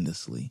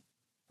tremendously?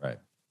 Right.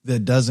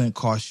 That doesn't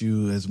cost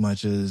you as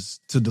much as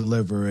to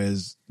deliver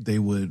as they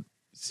would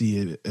see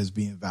it as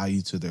being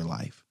value to their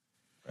life.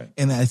 Right.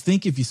 And I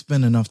think if you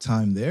spend enough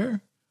time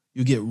there,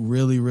 you get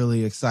really,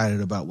 really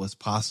excited about what's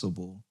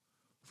possible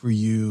for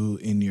you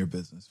in your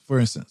business. For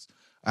instance,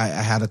 I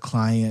had a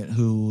client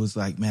who was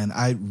like, man,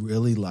 I'd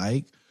really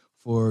like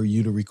for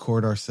you to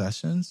record our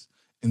sessions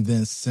and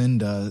then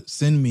send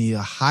me a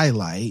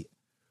highlight,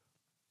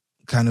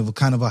 kind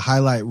of a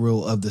highlight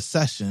reel of the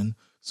session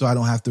so I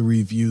don't have to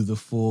review the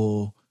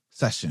full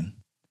session.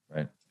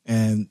 Right.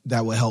 And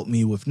that would help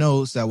me with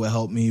notes. That would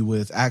help me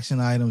with action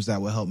items.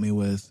 That would help me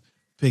with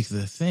pick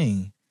the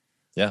thing.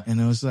 Yeah.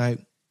 And I was like,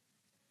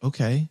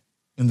 okay.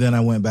 And then I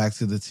went back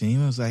to the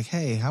team. I was like,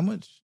 hey, how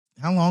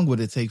long would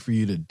it take for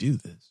you to do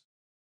this?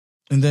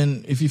 And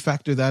then if you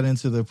factor that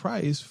into the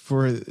price,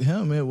 for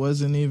him, it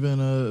wasn't even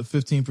a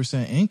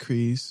 15%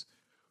 increase.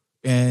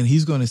 And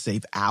he's going to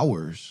save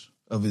hours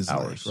of his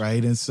life,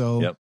 right? And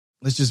so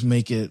let's just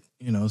make it,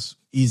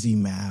 easy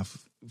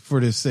math for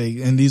the sake,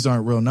 and these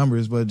aren't real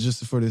numbers, but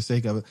just for the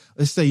sake of it,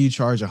 let's say you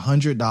charge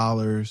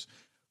 $100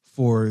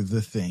 for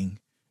the thing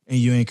and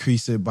you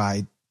increase it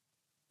by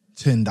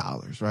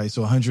 $10, right?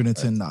 So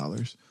 $110.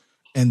 Right.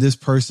 And this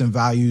person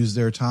values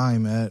their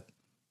time at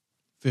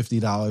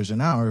 $50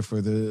 an hour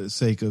for the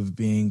sake of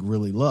being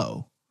really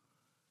low.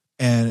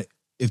 And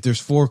if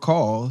there's 4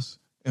 calls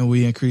and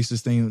we increase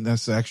this thing,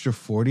 that's an extra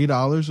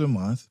 $40 a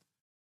month,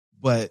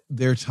 but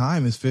their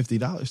time is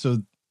 $50.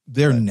 So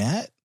their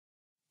net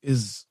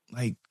is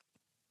like,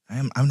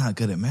 I'm not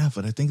good at math,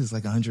 but I think it's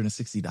like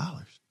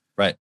 $160.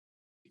 Right.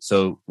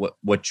 So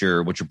what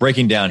you're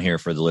breaking down here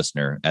for the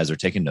listener as they're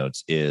taking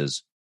notes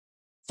is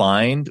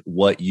find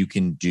what you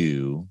can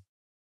do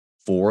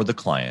for the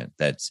client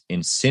that's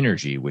in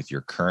synergy with your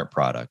current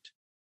product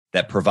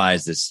that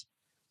provides this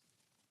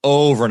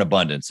over an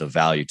abundance of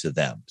value to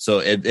them. So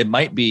it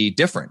might be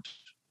different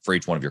for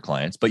each one of your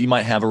clients, but you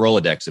might have a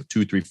Rolodex of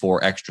 2, 3,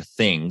 4 extra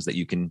things that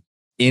you can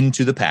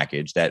into the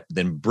package that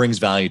then brings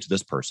value to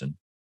this person.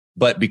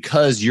 But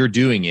because you're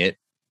doing it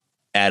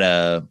at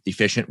a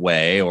efficient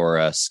way or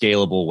a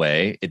scalable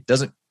way, it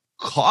doesn't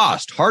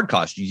hard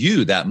cost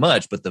you that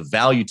much, but the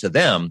value to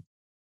them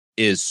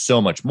is so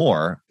much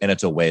more. And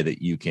it's a way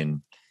that you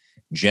can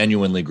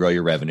genuinely grow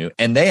your revenue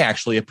and they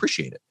actually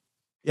appreciate it.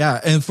 Yeah.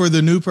 And for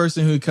the new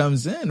person who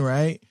comes in,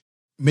 right,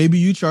 maybe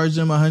you charge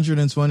them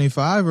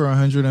 $125 or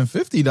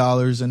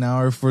 $150 an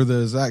hour for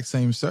the exact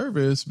same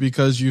service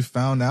because you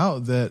found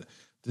out that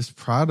this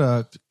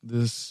product,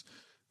 this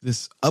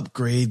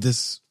upgrade,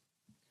 this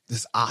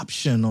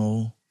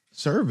optional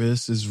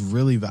service is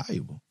really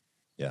valuable.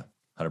 Yeah,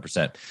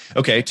 100%.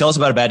 Okay, tell us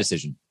about a bad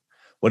decision.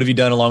 What have you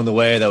done along the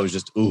way that was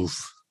just,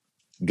 oof,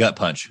 gut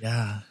punch?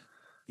 Yeah.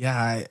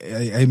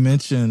 I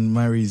mentioned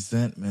my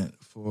resentment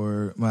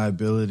for my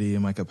ability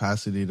and my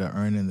capacity to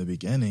earn in the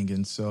beginning.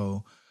 And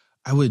so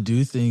I would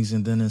do things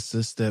and then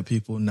insist that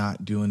people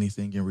not do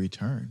anything in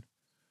return,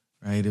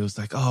 right? It was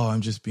like, oh,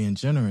 I'm just being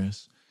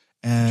generous.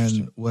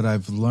 And what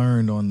I've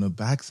learned on the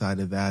backside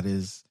of that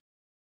is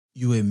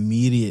you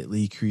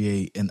immediately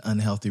create an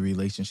unhealthy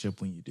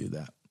relationship when you do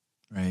that,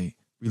 right?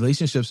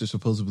 Relationships are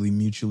supposedly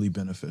mutually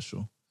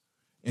beneficial.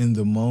 In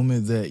the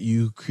moment that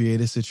you create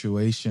a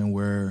situation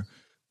where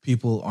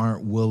people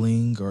aren't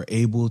willing or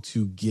able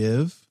to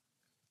give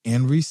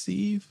and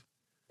receive,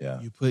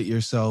 you put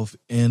yourself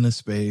in a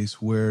space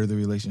where the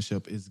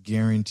relationship is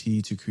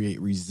guaranteed to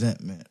create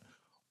resentment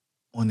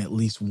on at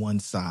least one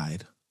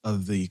side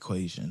of the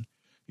equation.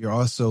 You're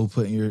also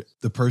putting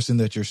the person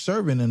that you're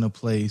serving in a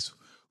place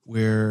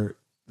where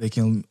they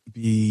can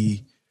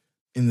be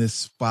in this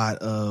spot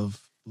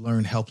of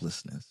learned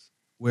helplessness,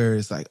 where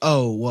it's like,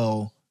 oh,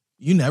 well,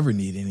 you never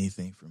need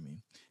anything from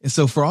me. And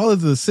so for all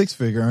of the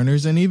 6-figure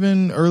earners and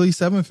even early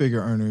 7-figure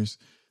earners,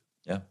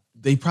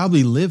 they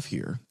probably live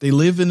here. They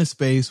live in a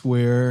space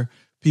where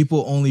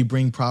people only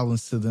bring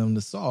problems to them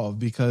to solve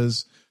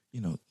because,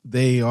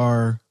 they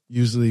are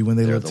usually, when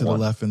they look to the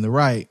left and the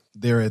right,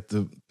 they're at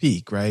the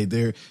peak, right?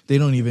 They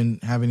don't even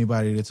have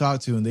anybody to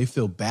talk to, and they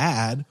feel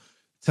bad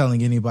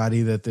telling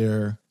anybody that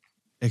they're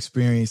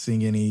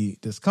experiencing any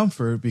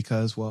discomfort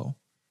because, well,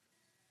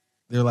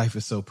 their life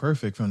is so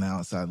perfect from the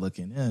outside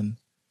looking in.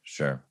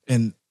 Sure.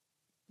 And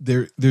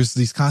there's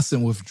these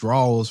constant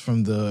withdrawals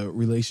from the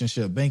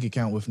relationship bank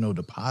account with no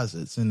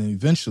deposits. And then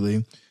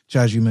eventually,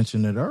 Chaz, you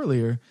mentioned it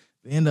earlier,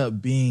 they end up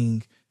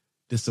being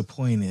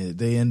disappointed.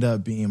 They end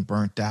up being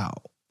burnt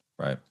out.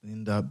 Right. They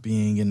end up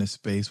being in a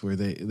space where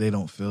they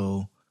don't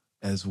feel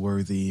as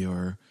worthy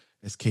or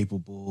as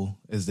capable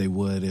as they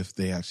would if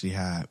they actually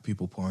had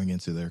people pouring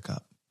into their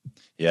cup.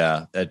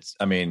 Yeah.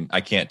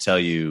 I can't tell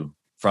you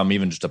from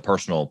even just a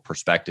personal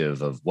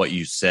perspective of what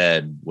you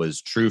said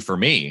was true for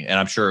me. And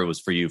I'm sure it was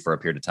for you for a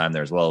period of time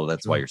there as well.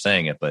 That's why you're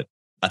saying it. But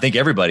I think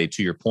everybody,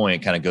 to your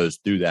point, kind of goes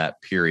through that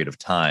period of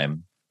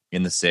time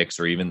in the 6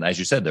 or even, as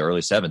you said, the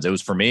early 7s. It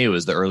was for me, it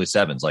was the early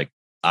 7s. Like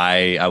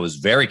I was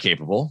very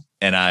capable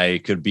and I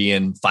could be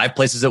in 5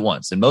 places at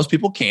once and most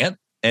people can't.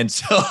 And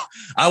so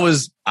I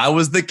was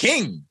the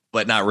king,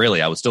 but not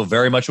really. I was still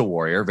very much a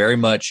warrior, very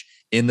much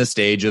in the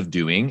stage of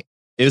doing.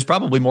 It was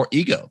probably more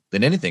ego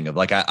than anything of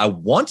like, I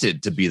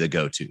wanted to be the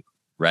go-to,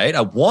 right?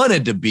 I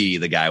wanted to be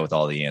the guy with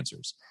all the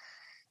answers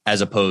as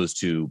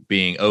opposed to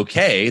being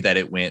okay that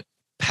it went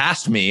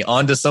past me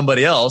onto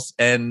somebody else.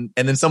 And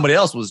then somebody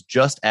else was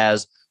just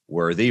as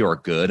worthy or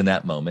good in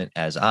that moment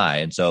as I.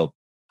 And so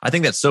I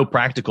think that's so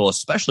practical,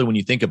 especially when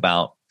you think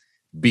about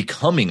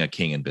becoming a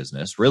king in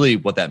business. Really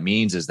what that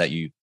means is that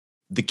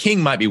the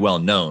king might be well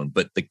known,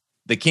 but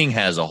the king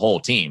has a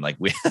whole team. Like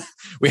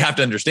we have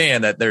to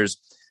understand that there's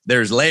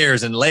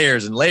layers and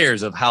layers and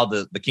layers of how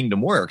the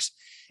kingdom works.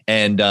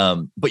 And,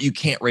 but you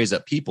can't raise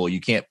up people. You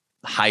can't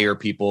hire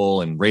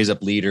people and raise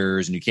up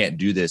leaders. And you can't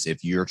do this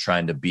if you're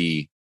trying to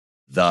be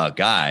the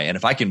guy. And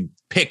if I can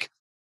pick,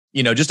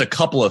 just a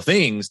couple of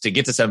things to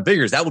get to 7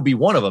 figures, that would be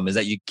one of them, is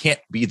that you can't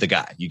be the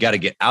guy. You got to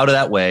get out of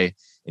that way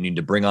and you need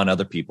to bring on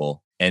other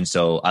people. And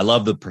so I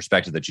love the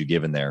perspective that you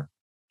give in there.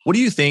 What do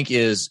you think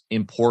is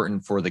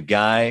important for the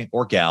guy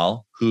or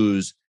gal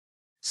who's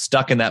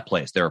stuck in that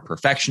place? They're a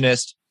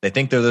perfectionist. They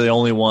think they're the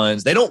only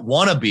ones. They don't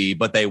want to be,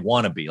 but they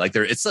want to be. Like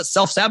it's a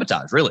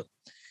self-sabotage, really.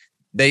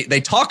 They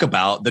talk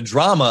about the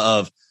drama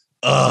of,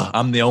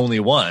 I'm the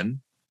only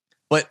one,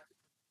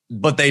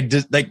 but they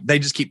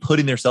just keep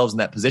putting themselves in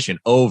that position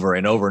over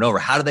and over and over.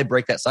 How do they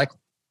break that cycle?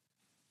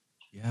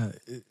 Yeah,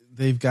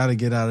 they've got to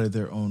get out of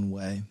their own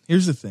way.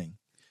 Here's the thing.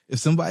 If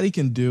somebody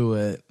can do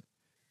it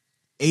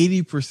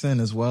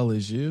 80% as well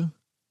as you,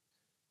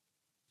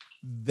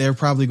 they're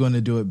probably going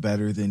to do it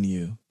better than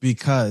you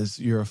because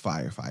you're a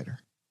firefighter,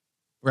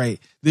 right?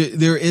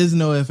 There is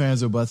no ifs,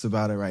 ands, or buts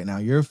about it right now.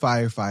 You're a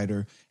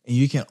firefighter and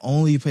you can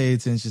only pay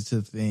attention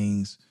to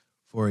things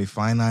for a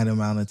finite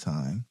amount of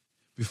time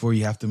before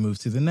you have to move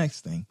to the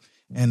next thing.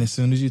 And as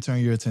soon as you turn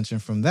your attention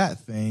from that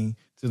thing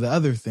to the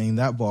other thing,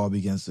 that ball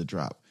begins to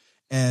drop.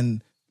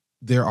 And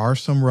there are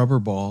some rubber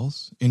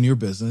balls in your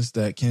business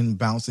that can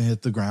bounce and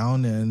hit the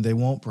ground and they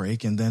won't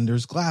break. And then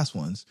there's glass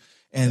ones.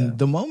 And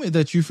the moment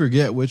that you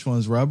forget which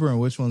one's rubber and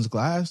which one's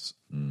glass,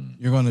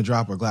 you're going to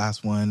drop a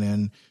glass one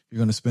and you're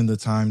going to spend the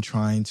time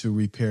trying to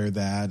repair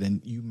that.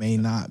 And you may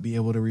not be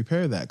able to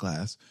repair that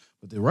glass.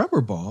 But the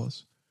rubber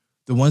balls,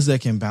 the ones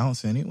that can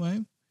bounce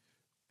anyway,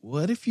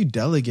 what if you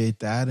delegate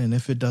that? And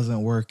if it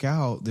doesn't work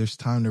out, there's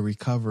time to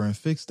recover and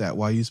fix that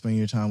while you spend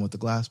your time with the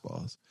glass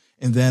balls.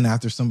 And then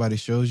after somebody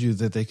shows you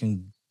that they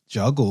can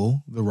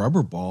juggle the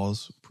rubber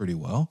balls pretty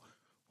well,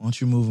 Why don't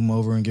you move them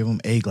over and give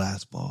them a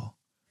glass ball?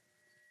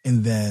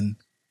 And then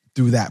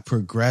through that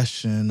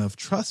progression of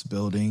trust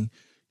building,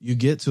 you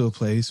get to a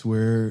place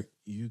where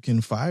you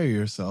can fire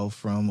yourself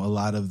from a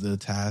lot of the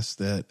tasks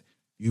that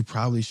you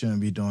probably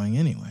shouldn't be doing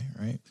anyway,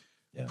 right?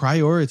 Yeah.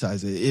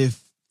 Prioritize it.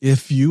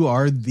 If you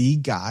are the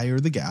guy or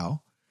the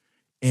gal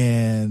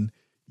and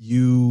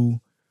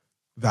you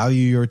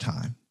value your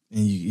time, and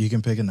you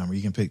can pick a number.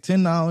 You can pick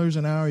 $10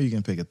 an hour. You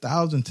can pick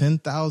 1,000,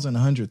 10,000,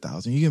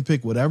 100,000. You can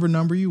pick whatever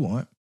number you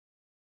want.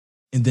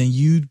 And then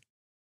you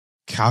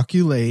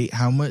calculate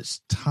how much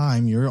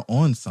time you're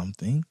on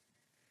something,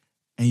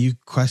 and you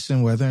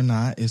question whether or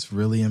not it's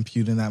really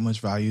imputing that much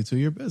value to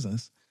your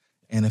business.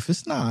 And if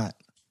it's not,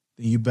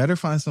 then you better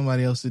find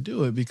somebody else to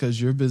do it, because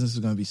your business is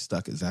going to be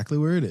stuck exactly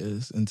where it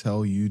is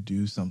until you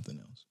do something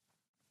else.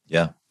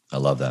 Yeah, I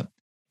love that.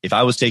 If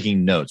I was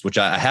taking notes, which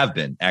I have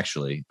been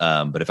actually,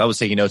 but if I was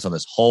taking notes on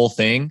this whole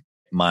thing,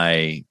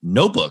 my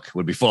notebook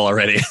would be full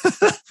already.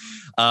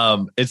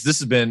 This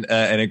has been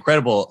an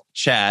incredible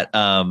chat.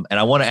 And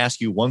I want to ask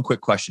you one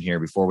quick question here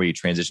before we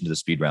transition to the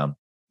speed round.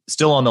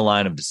 Still on the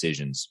line of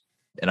decisions.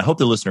 And I hope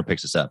the listener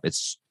picks this up.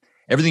 It's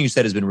everything you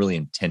said has been really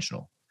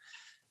intentional.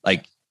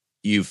 Like,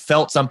 you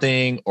felt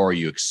something or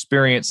you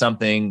experienced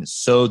something.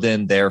 So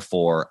then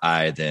therefore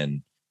I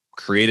then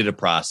created a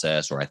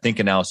process, or I think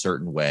in now a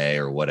certain way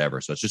or whatever.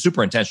 So it's just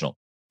super intentional.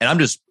 And I'm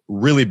just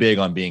really big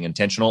on being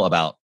intentional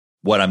about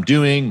what I'm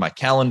doing, my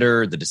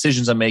calendar, the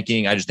decisions I'm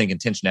making. I just think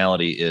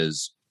intentionality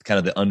is kind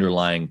of the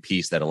underlying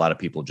piece that a lot of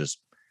people just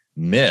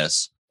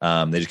miss.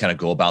 They just kind of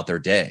go about their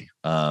day.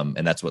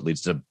 And that's what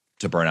leads to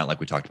burnout, like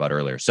we talked about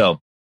earlier.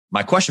 So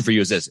my question for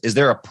you is this: is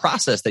there a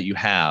process that you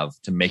have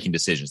to making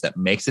decisions that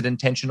makes it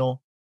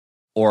intentional,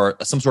 or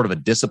some sort of a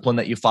discipline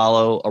that you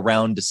follow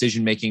around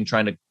decision making,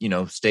 trying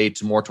to, stay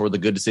more toward the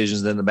good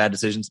decisions than the bad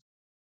decisions?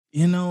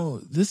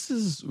 This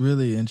is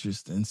really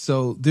interesting.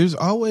 So there's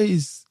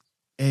always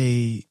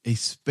a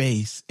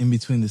space in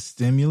between the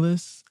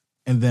stimulus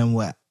and then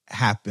what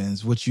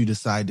happens, what you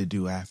decide to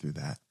do after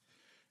that.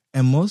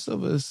 And most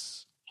of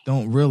us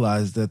don't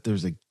realize that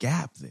there's a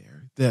gap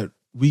there, that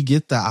we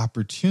get the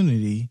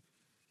opportunity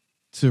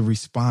to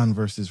respond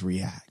versus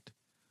react.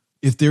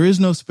 If there is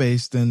no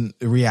space, then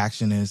the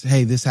reaction is,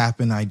 hey, this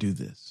happened, I do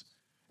this.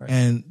 Right.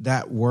 And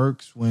that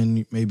works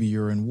when maybe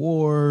you're in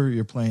war,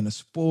 you're playing a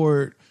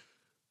sport.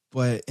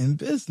 But in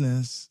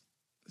business,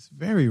 it's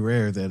very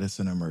rare that it's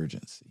an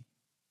emergency,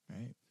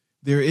 right?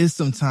 There is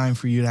some time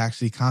for you to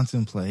actually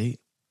contemplate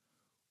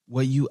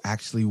what you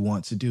actually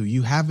want to do.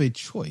 You have a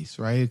choice,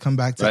 right? Come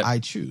back to I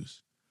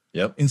choose.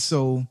 Yep. And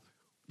so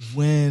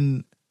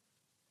when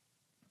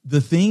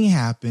the thing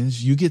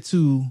happens, you get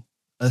to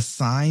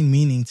assign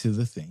meaning to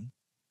the thing,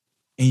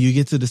 and you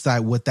get to decide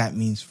what that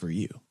means for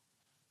you.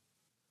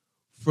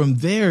 From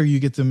there, you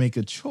get to make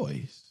a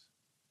choice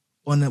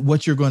on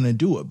what you're going to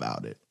do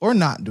about it or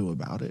not do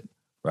about it.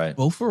 Right.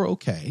 Both are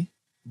okay.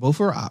 Both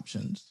are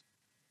options.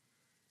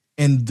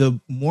 And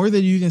the more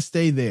that you can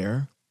stay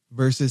there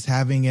versus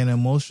having an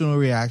emotional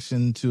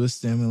reaction to a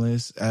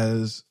stimulus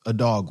as a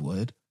dog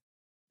would,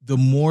 the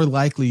more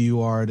likely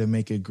you are to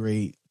make a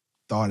great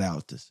thought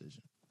out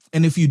decision.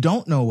 And if you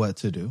don't know what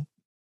to do,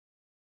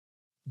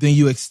 then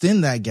you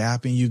extend that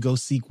gap and you go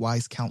seek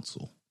wise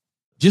counsel.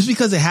 Just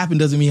because it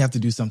happened doesn't mean you have to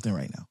do something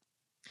right now.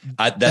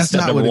 That's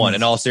step number one.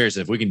 In all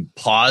seriousness, if we can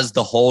pause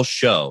the whole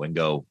show and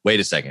go, wait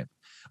a second,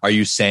 are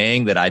you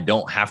saying that I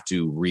don't have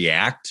to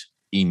react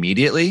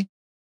immediately?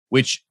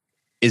 Which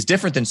is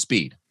different than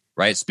speed,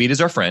 right? Speed is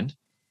our friend,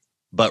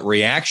 but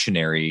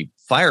reactionary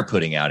fire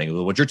putting out,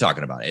 what you're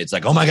talking about, it's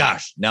like, oh my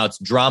gosh, now it's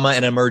drama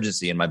and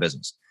emergency in my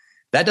business.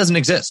 That doesn't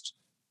exist.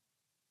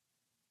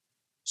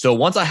 So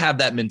once I have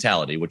that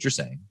mentality, what you're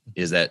saying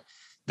is that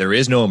there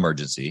is no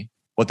emergency.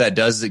 What that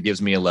does is it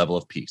gives me a level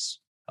of peace,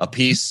 a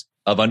piece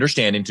of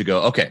understanding to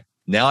go, okay,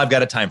 now I've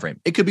got a time frame.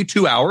 It could be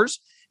 2 hours.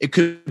 It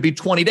could be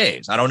 20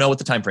 days. I don't know what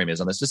the time frame is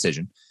on this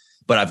decision,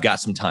 but I've got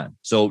some time.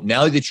 So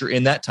now that you're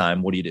in that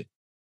time, what do?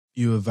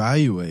 You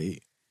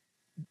evaluate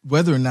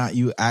whether or not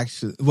you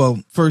actually,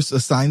 first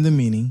assign the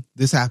meaning.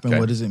 This happened. Okay.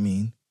 What does it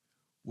mean?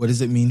 What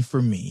does it mean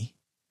for me?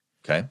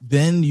 Okay.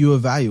 Then you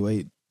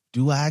evaluate,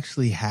 do I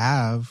actually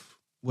have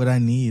what I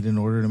need in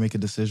order to make a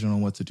decision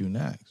on what to do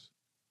next?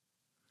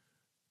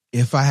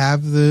 If I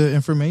have the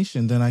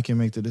information, then I can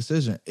make the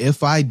decision.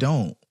 If I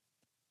don't,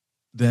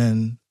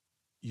 then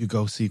you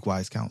go seek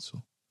wise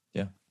counsel.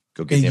 Yeah.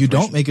 Go get and you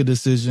don't make a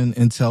decision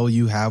until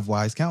you have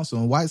wise counsel.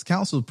 And wise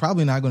counsel is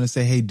probably not going to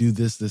say, hey, do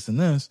this, this, and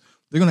this.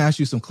 They're going to ask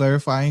you some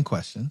clarifying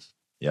questions.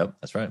 Yep,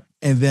 that's right.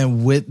 And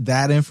then with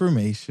that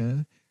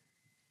information,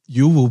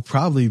 you will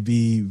probably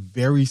be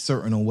very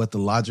certain on what the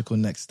logical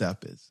next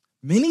step is.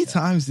 Many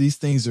times these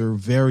things are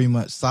very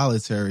much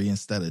solitary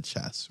instead of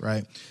chess,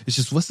 right? It's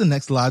just, what's the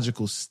next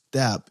logical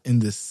step in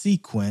this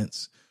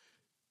sequence?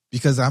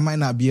 Because I might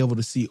not be able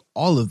to see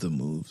all of the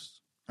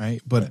moves,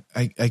 right? But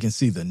I can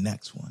see the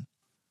next one.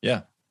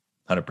 Yeah,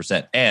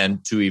 100%.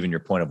 And to even your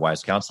point of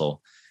wise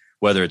counsel,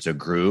 whether it's a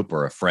group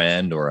or a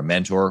friend or a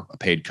mentor, a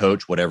paid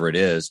coach, whatever it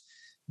is,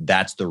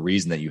 that's the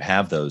reason that you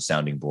have those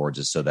sounding boards,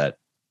 is so that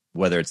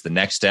whether it's the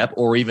next step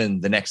or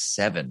even the next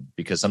 7,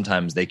 because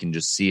sometimes they can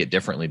just see it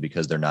differently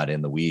because they're not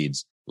in the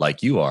weeds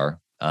like you are.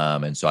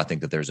 And so I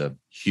think that there's a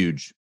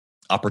huge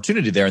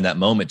opportunity there in that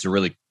moment to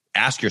really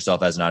ask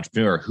yourself as an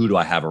entrepreneur, who do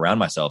I have around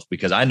myself?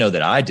 Because I know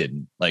that I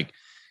didn't. Like,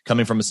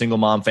 coming from a single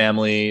mom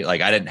family,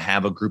 like, I didn't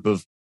have a group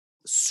of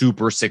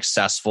super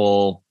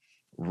successful.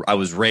 I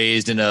was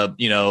raised in a,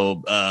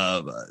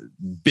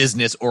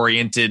 business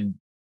oriented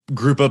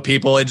group of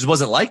people. It just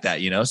wasn't like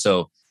that,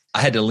 so I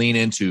had to lean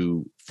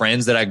into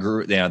friends that I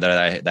grew,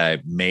 that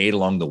I made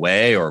along the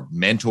way, or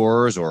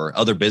mentors or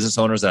other business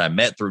owners that I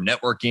met through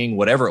networking,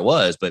 whatever it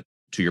was. But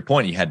to your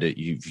point,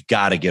 you've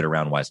got to get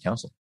around wise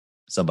counsel,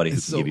 somebody who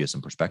can give you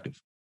some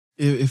perspective.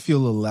 If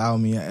you'll allow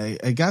me,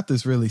 I got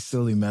this really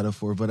silly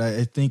metaphor, but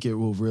I think it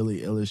will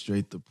really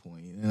illustrate the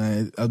point.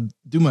 And I'll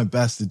do my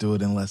best to do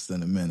it in less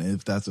than a minute,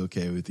 if that's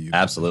okay with you.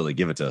 Absolutely.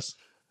 Give it to us.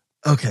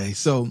 Okay.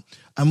 So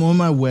I'm on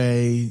my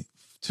way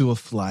to a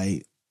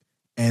flight,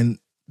 and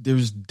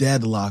there's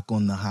deadlock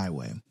on the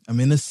highway. I'm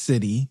in a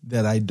city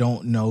that I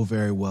don't know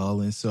very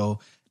well. And so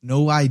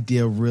no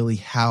idea really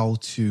how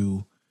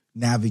to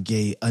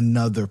navigate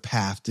another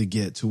path to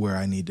get to where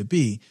I need to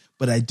be.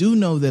 But I do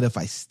know that if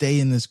I stay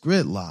in this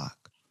gridlock,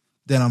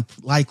 then I'm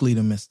likely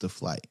to miss the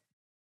flight.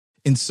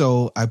 And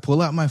so I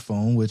pull out my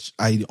phone, which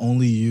I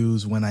only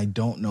use when I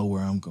don't know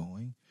where I'm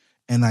going,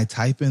 and I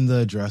type in the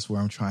address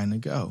where I'm trying to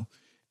go.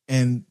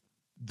 And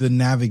the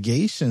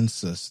navigation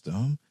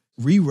system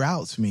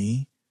reroutes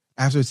me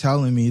after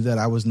telling me that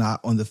I was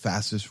not on the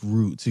fastest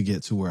route to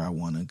get to where I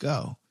want to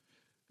go.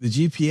 The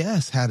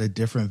GPS had a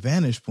different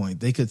vantage point.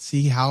 They could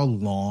see how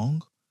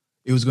long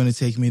it was going to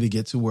take me to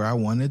get to where I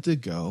wanted to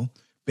go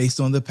based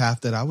on the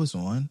path that I was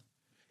on.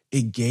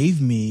 It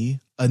gave me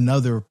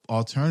another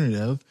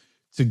alternative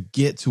to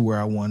get to where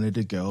I wanted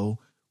to go,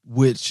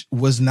 which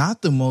was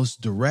not the most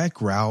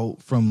direct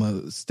route from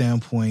a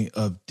standpoint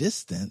of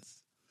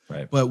distance.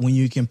 Right. But when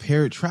you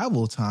compare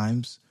travel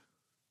times,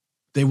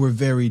 they were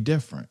very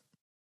different.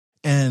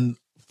 And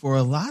for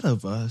a lot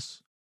of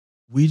us,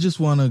 we just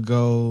want to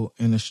go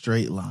in a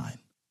straight line.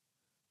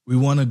 We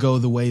want to go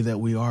the way that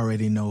we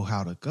already know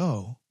how to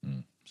go.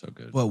 So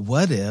good. But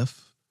what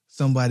if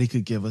somebody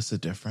could give us a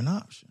different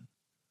option?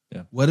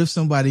 Yeah. What if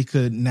somebody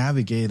could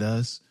navigate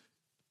us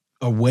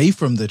away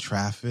from the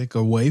traffic,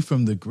 away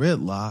from the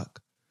gridlock,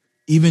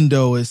 even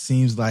though it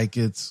seems like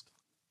it's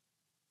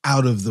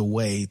out of the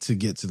way to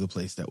get to the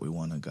place that we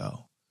want to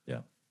go?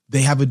 Yeah.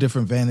 They have a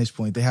different vantage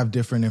point. They have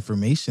different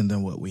information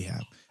than what we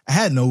have. I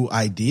had no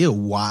idea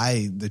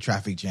why the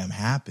traffic jam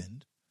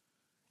happened.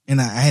 And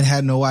I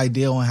had no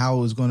idea on how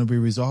it was going to be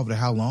resolved or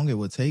how long it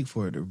would take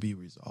for it to be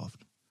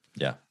resolved.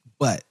 Yeah.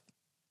 But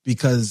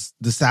because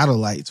the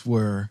satellites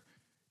were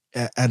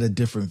at a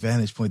different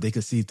vantage point, they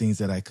could see things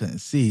that I couldn't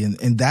see.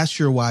 And that's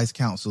your wise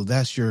counsel.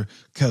 That's your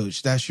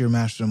coach. That's your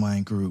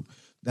mastermind group.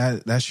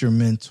 That's your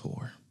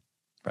mentor.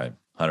 Right.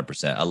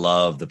 100%. I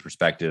love the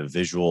perspective,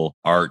 visual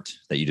art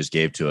that you just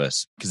gave to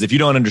us. Because if you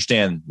don't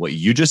understand what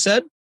you just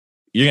said,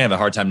 you're going to have a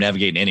hard time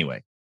navigating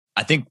anyway.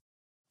 I think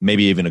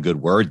maybe even a good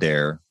word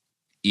there,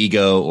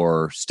 ego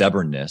or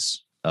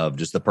stubbornness of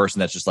just the person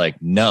that's just like,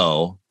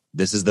 no,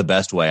 this is the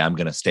best way. I'm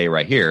going to stay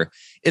right here.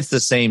 It's the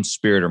same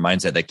spirit or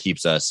mindset that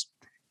keeps us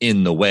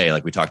in the way,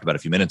 like we talked about a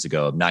few minutes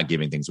ago, of not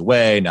giving things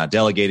away, not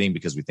delegating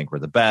because we think we're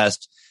the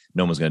best.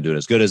 No one's going to do it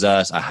as good as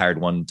us. I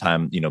hired one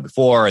time,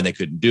 before, and they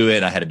couldn't do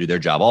it. I had to do their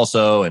job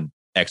also, and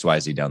X, Y,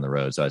 Z down the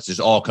road. So it's just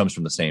all comes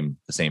from the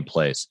same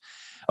place.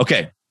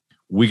 Okay.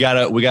 We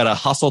gotta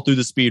hustle through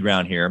the speed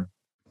round here.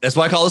 That's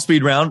why I call it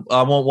speed round.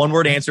 I want one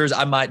word answers.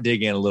 I might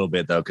dig in a little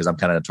bit though, because I'm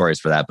kind of notorious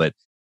for that. But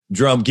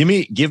Jerome,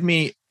 give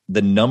me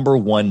the number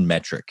one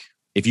metric.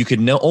 If you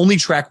could only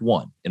track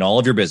one in all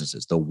of your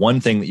businesses, the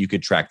one thing that you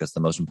could track that's the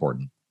most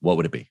important, what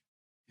would it be?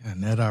 Yeah,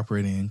 net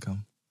operating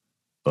income.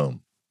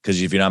 Boom.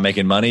 Because if you're not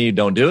making money, you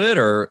don't do it,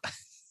 or?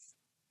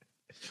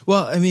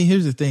 Well, I mean,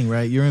 here's the thing,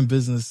 right? You're in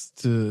business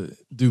to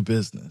do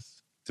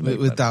business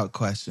without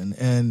question.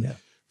 And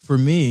for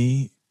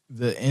me,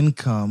 the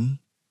income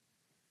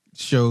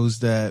shows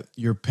that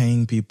you're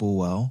paying people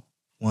well,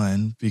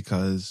 one,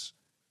 because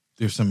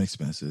there's some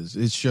expenses.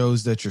 It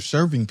shows that you're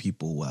serving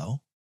people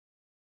well,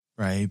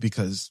 right?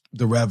 Because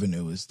the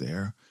revenue is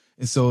there.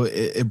 And so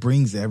it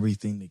brings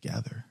everything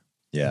together.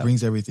 Yeah. It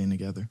brings everything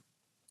together.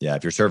 Yeah.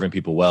 If you're serving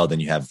people well, then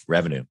you have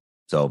revenue.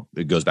 So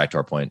it goes back to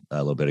our point a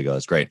little bit ago.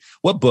 That's great.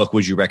 What book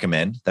would you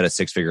recommend that a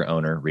 6-figure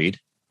owner read,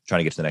 trying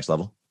to get to the next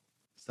level?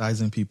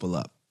 Sizing People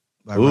Up.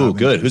 Ooh,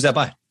 good. Who's that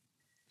by?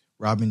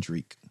 Robin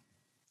Dreeke.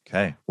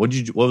 Okay.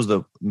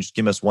 Just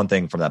give us one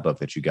thing from that book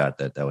that you got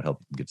that would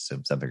help get to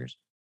 7 figures.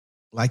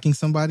 Liking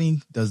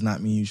somebody does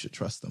not mean you should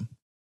trust them.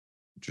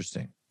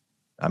 Interesting.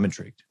 I'm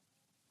intrigued.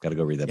 Got to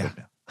go read that book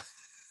now.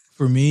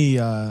 For me,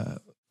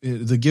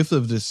 the gift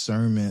of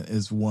discernment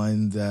is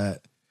one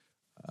that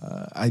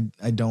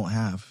I don't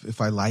have.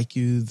 If I like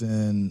you,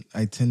 then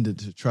I tended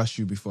to trust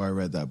you before I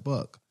read that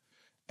book.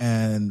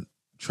 And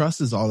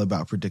trust is all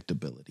about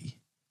predictability.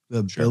 The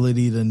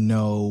ability to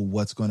know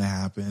what's going to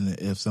happen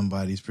if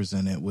somebody's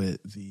presented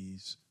with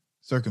these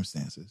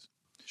circumstances.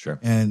 Sure.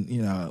 And,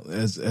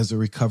 as a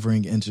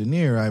recovering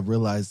engineer, I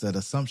realized that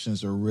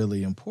assumptions are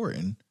really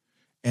important.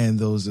 And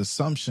those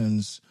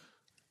assumptions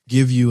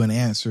give you an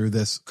answer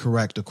that's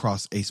correct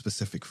across a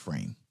specific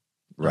frame.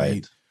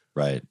 Right.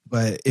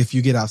 But if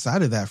you get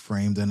outside of that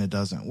frame, then it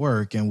doesn't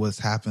work. And what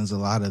happens a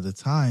lot of the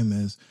time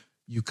is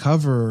you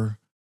cover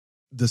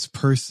this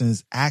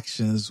person's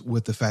actions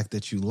with the fact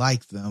that you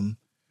like them,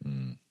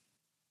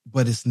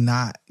 but it's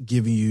not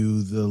giving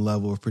you the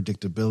level of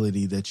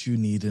predictability that you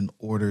need in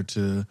order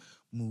to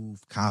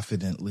move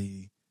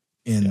confidently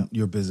in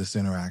your business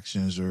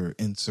interactions, or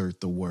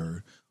insert the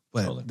word.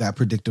 But that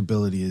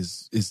predictability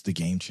is the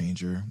game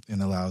changer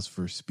and allows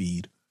for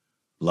speed.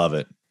 Love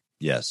it.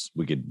 Yes,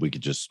 we could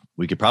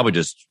probably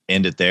just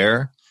end it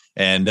there.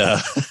 And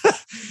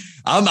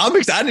I'm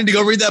excited to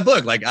go read that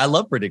book. Like, I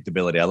love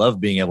predictability. I love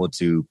being able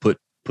to put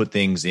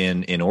things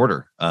in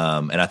order.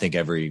 And I think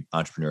every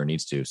entrepreneur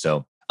needs to.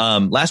 So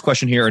last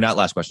question here, or not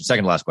last question,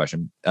 second to last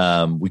question.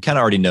 We kind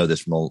of already know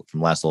this from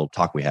last little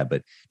talk we had,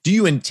 but do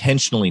you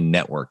intentionally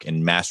network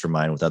and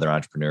mastermind with other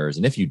entrepreneurs?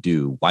 And if you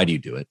do, why do you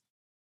do it?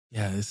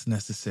 Yeah, it's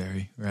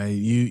necessary, right?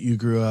 You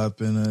grew up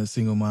in a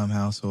single mom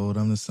household.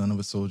 I'm the son of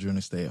a soldier and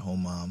a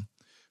stay-at-home mom.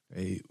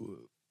 Right?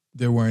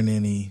 There weren't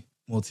any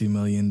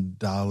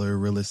multi-million-dollar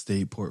real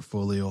estate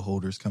portfolio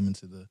holders coming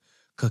to the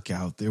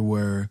cookout. There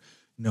were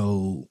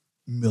no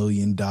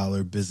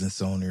million-dollar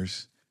business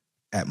owners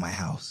at my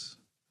house,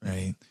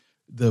 right?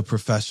 The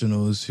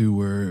professionals who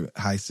were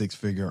high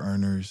six-figure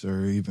earners,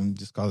 or even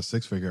just call it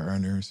six-figure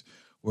earners,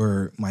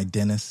 were my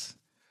dentist,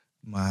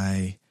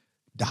 my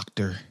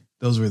doctor.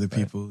 Those were the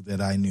people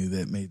that I knew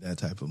that made that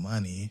type of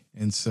money.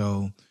 And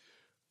so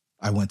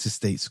I went to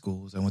state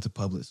schools. I went to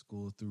public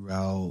school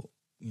throughout,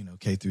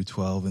 K through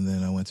 12, and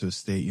then I went to a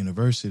state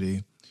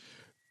university.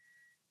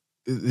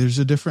 There's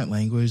a different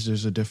language.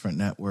 There's a different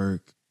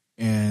network.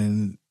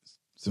 And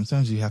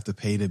sometimes you have to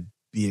pay to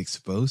be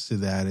exposed to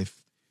that if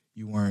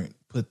you weren't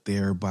put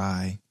there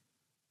by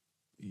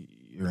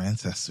your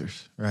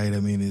ancestors, right? I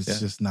mean, it's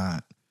just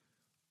not,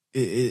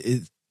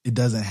 it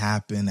doesn't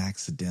happen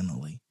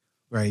accidentally,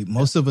 right?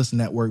 Most of us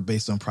network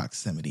based on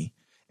proximity.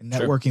 And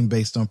networking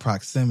based on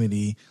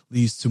proximity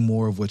leads to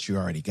more of what you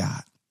already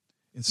got.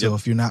 And so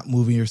if you're not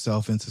moving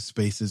yourself into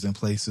spaces and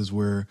places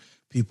where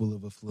people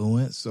of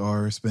affluence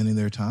are spending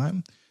their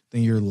time,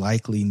 then you're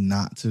likely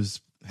not to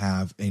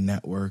have a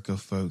network of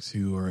folks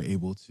who are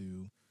able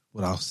to,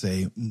 what I'll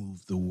say,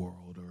 move the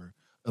world or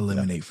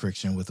eliminate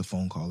friction with a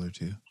phone call or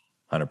two.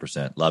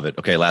 100%. Love it.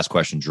 Okay, last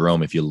question.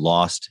 Jerome, if you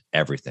lost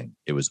everything,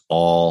 it was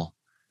all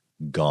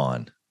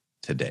gone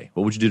today,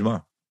 what would you do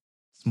tomorrow?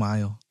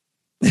 Smile.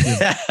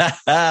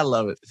 I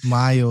love it.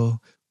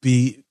 Smile.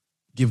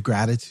 Give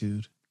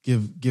gratitude.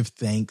 Give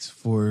thanks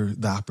for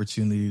the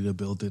opportunity to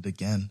build it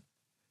again.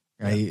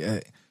 Right. Yeah.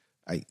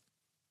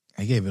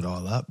 I gave it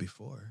all up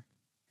before.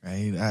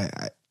 Right.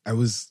 I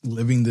was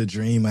living the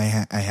dream. I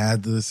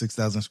had the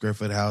 6,000 square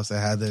foot house. I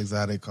had the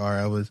exotic car.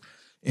 I was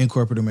in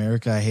corporate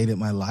America. I hated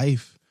my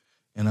life,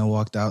 and I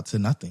walked out to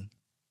nothing.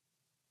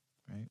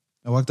 Right.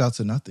 I walked out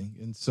to nothing.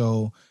 And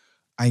so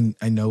I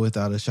know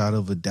without a shadow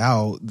of a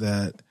doubt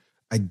that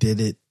I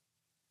did it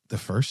the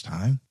first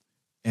time,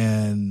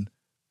 and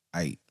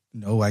I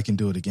know I can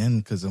do it again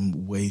because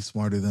I'm way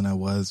smarter than I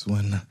was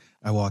when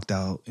I walked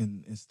out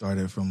and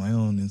started from my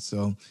own. And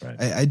so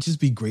I'd just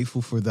be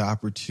grateful for the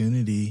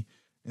opportunity.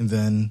 And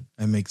then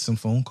I make some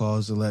phone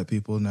calls to let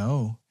people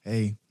know,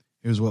 hey,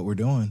 here's what we're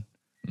doing.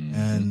 Mm-hmm.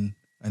 And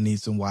I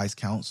need some wise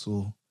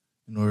counsel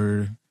in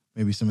order,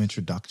 maybe some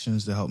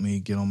introductions to help me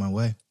get on my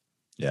way.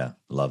 Yeah,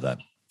 love that.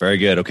 Very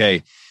good.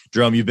 Okay,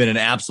 Jerome, you've been an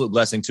absolute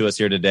blessing to us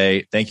here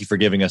today. Thank you for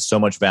giving us so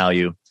much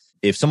value.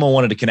 If someone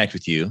wanted to connect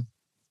with you,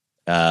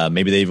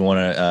 maybe they even want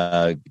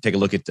to take a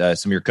look at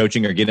some of your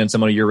coaching or get in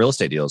some of your real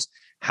estate deals,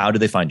 how do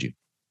they find you?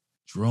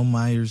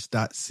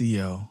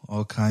 JeromeMyers.co.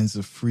 All kinds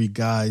of free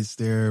guides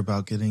there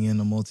about getting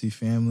into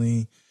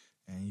multifamily.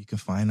 And you can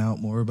find out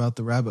more about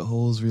the rabbit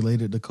holes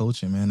related to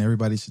coaching, man.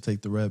 Everybody should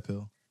take the red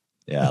pill.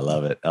 Yeah, I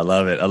love it. I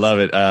love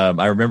it.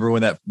 I remember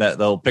when that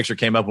little picture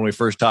came up when we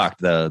first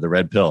talked, the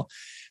red pill.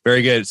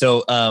 Very good.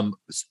 So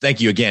thank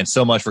you again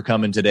so much for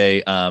coming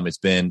today. It's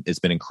been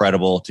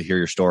incredible to hear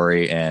your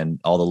story and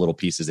all the little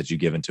pieces that you've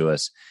given to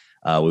us.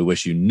 We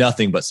wish you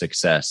nothing but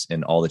success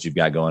in all that you've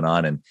got going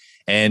on.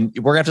 And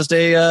we're going to have to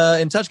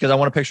stay in touch because I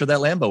want a picture of that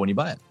Lambo when you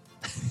buy it.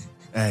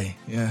 Hey,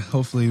 yeah,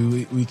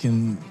 hopefully we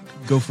can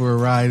go for a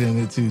ride in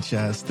it too,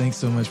 Chaz. Thanks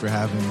so much for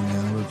having me,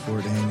 man. I look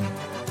forward to hanging.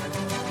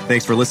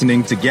 Thanks for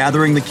listening to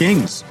Gathering the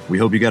Kings. We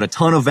hope you got a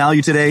ton of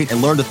value today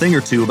and learned a thing or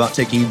two about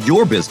taking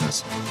your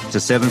business to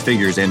 7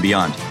 figures and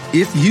beyond.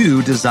 If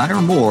you desire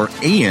more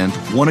and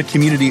want a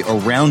community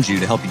around you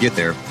to help you get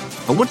there,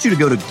 I want you to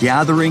go to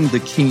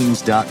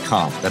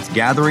gatheringthekings.com. That's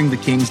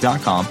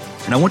gatheringthekings.com.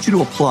 And I want you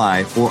to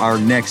apply for our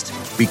next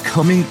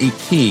Becoming a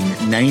King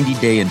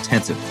 90-day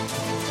intensive.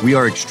 We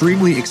are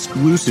extremely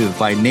exclusive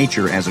by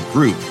nature as a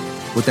group,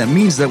 What that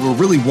means is that we're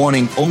really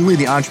wanting only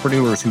the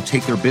entrepreneurs who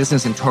take their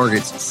business and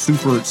targets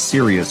super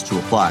serious to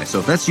apply. So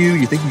if that's you,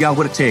 you think you got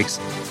what it takes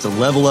to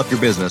level up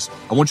your business,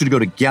 I want you to go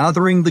to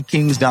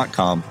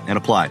gatheringthekings.com and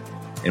apply.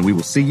 And we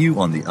will see you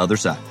on the other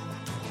side.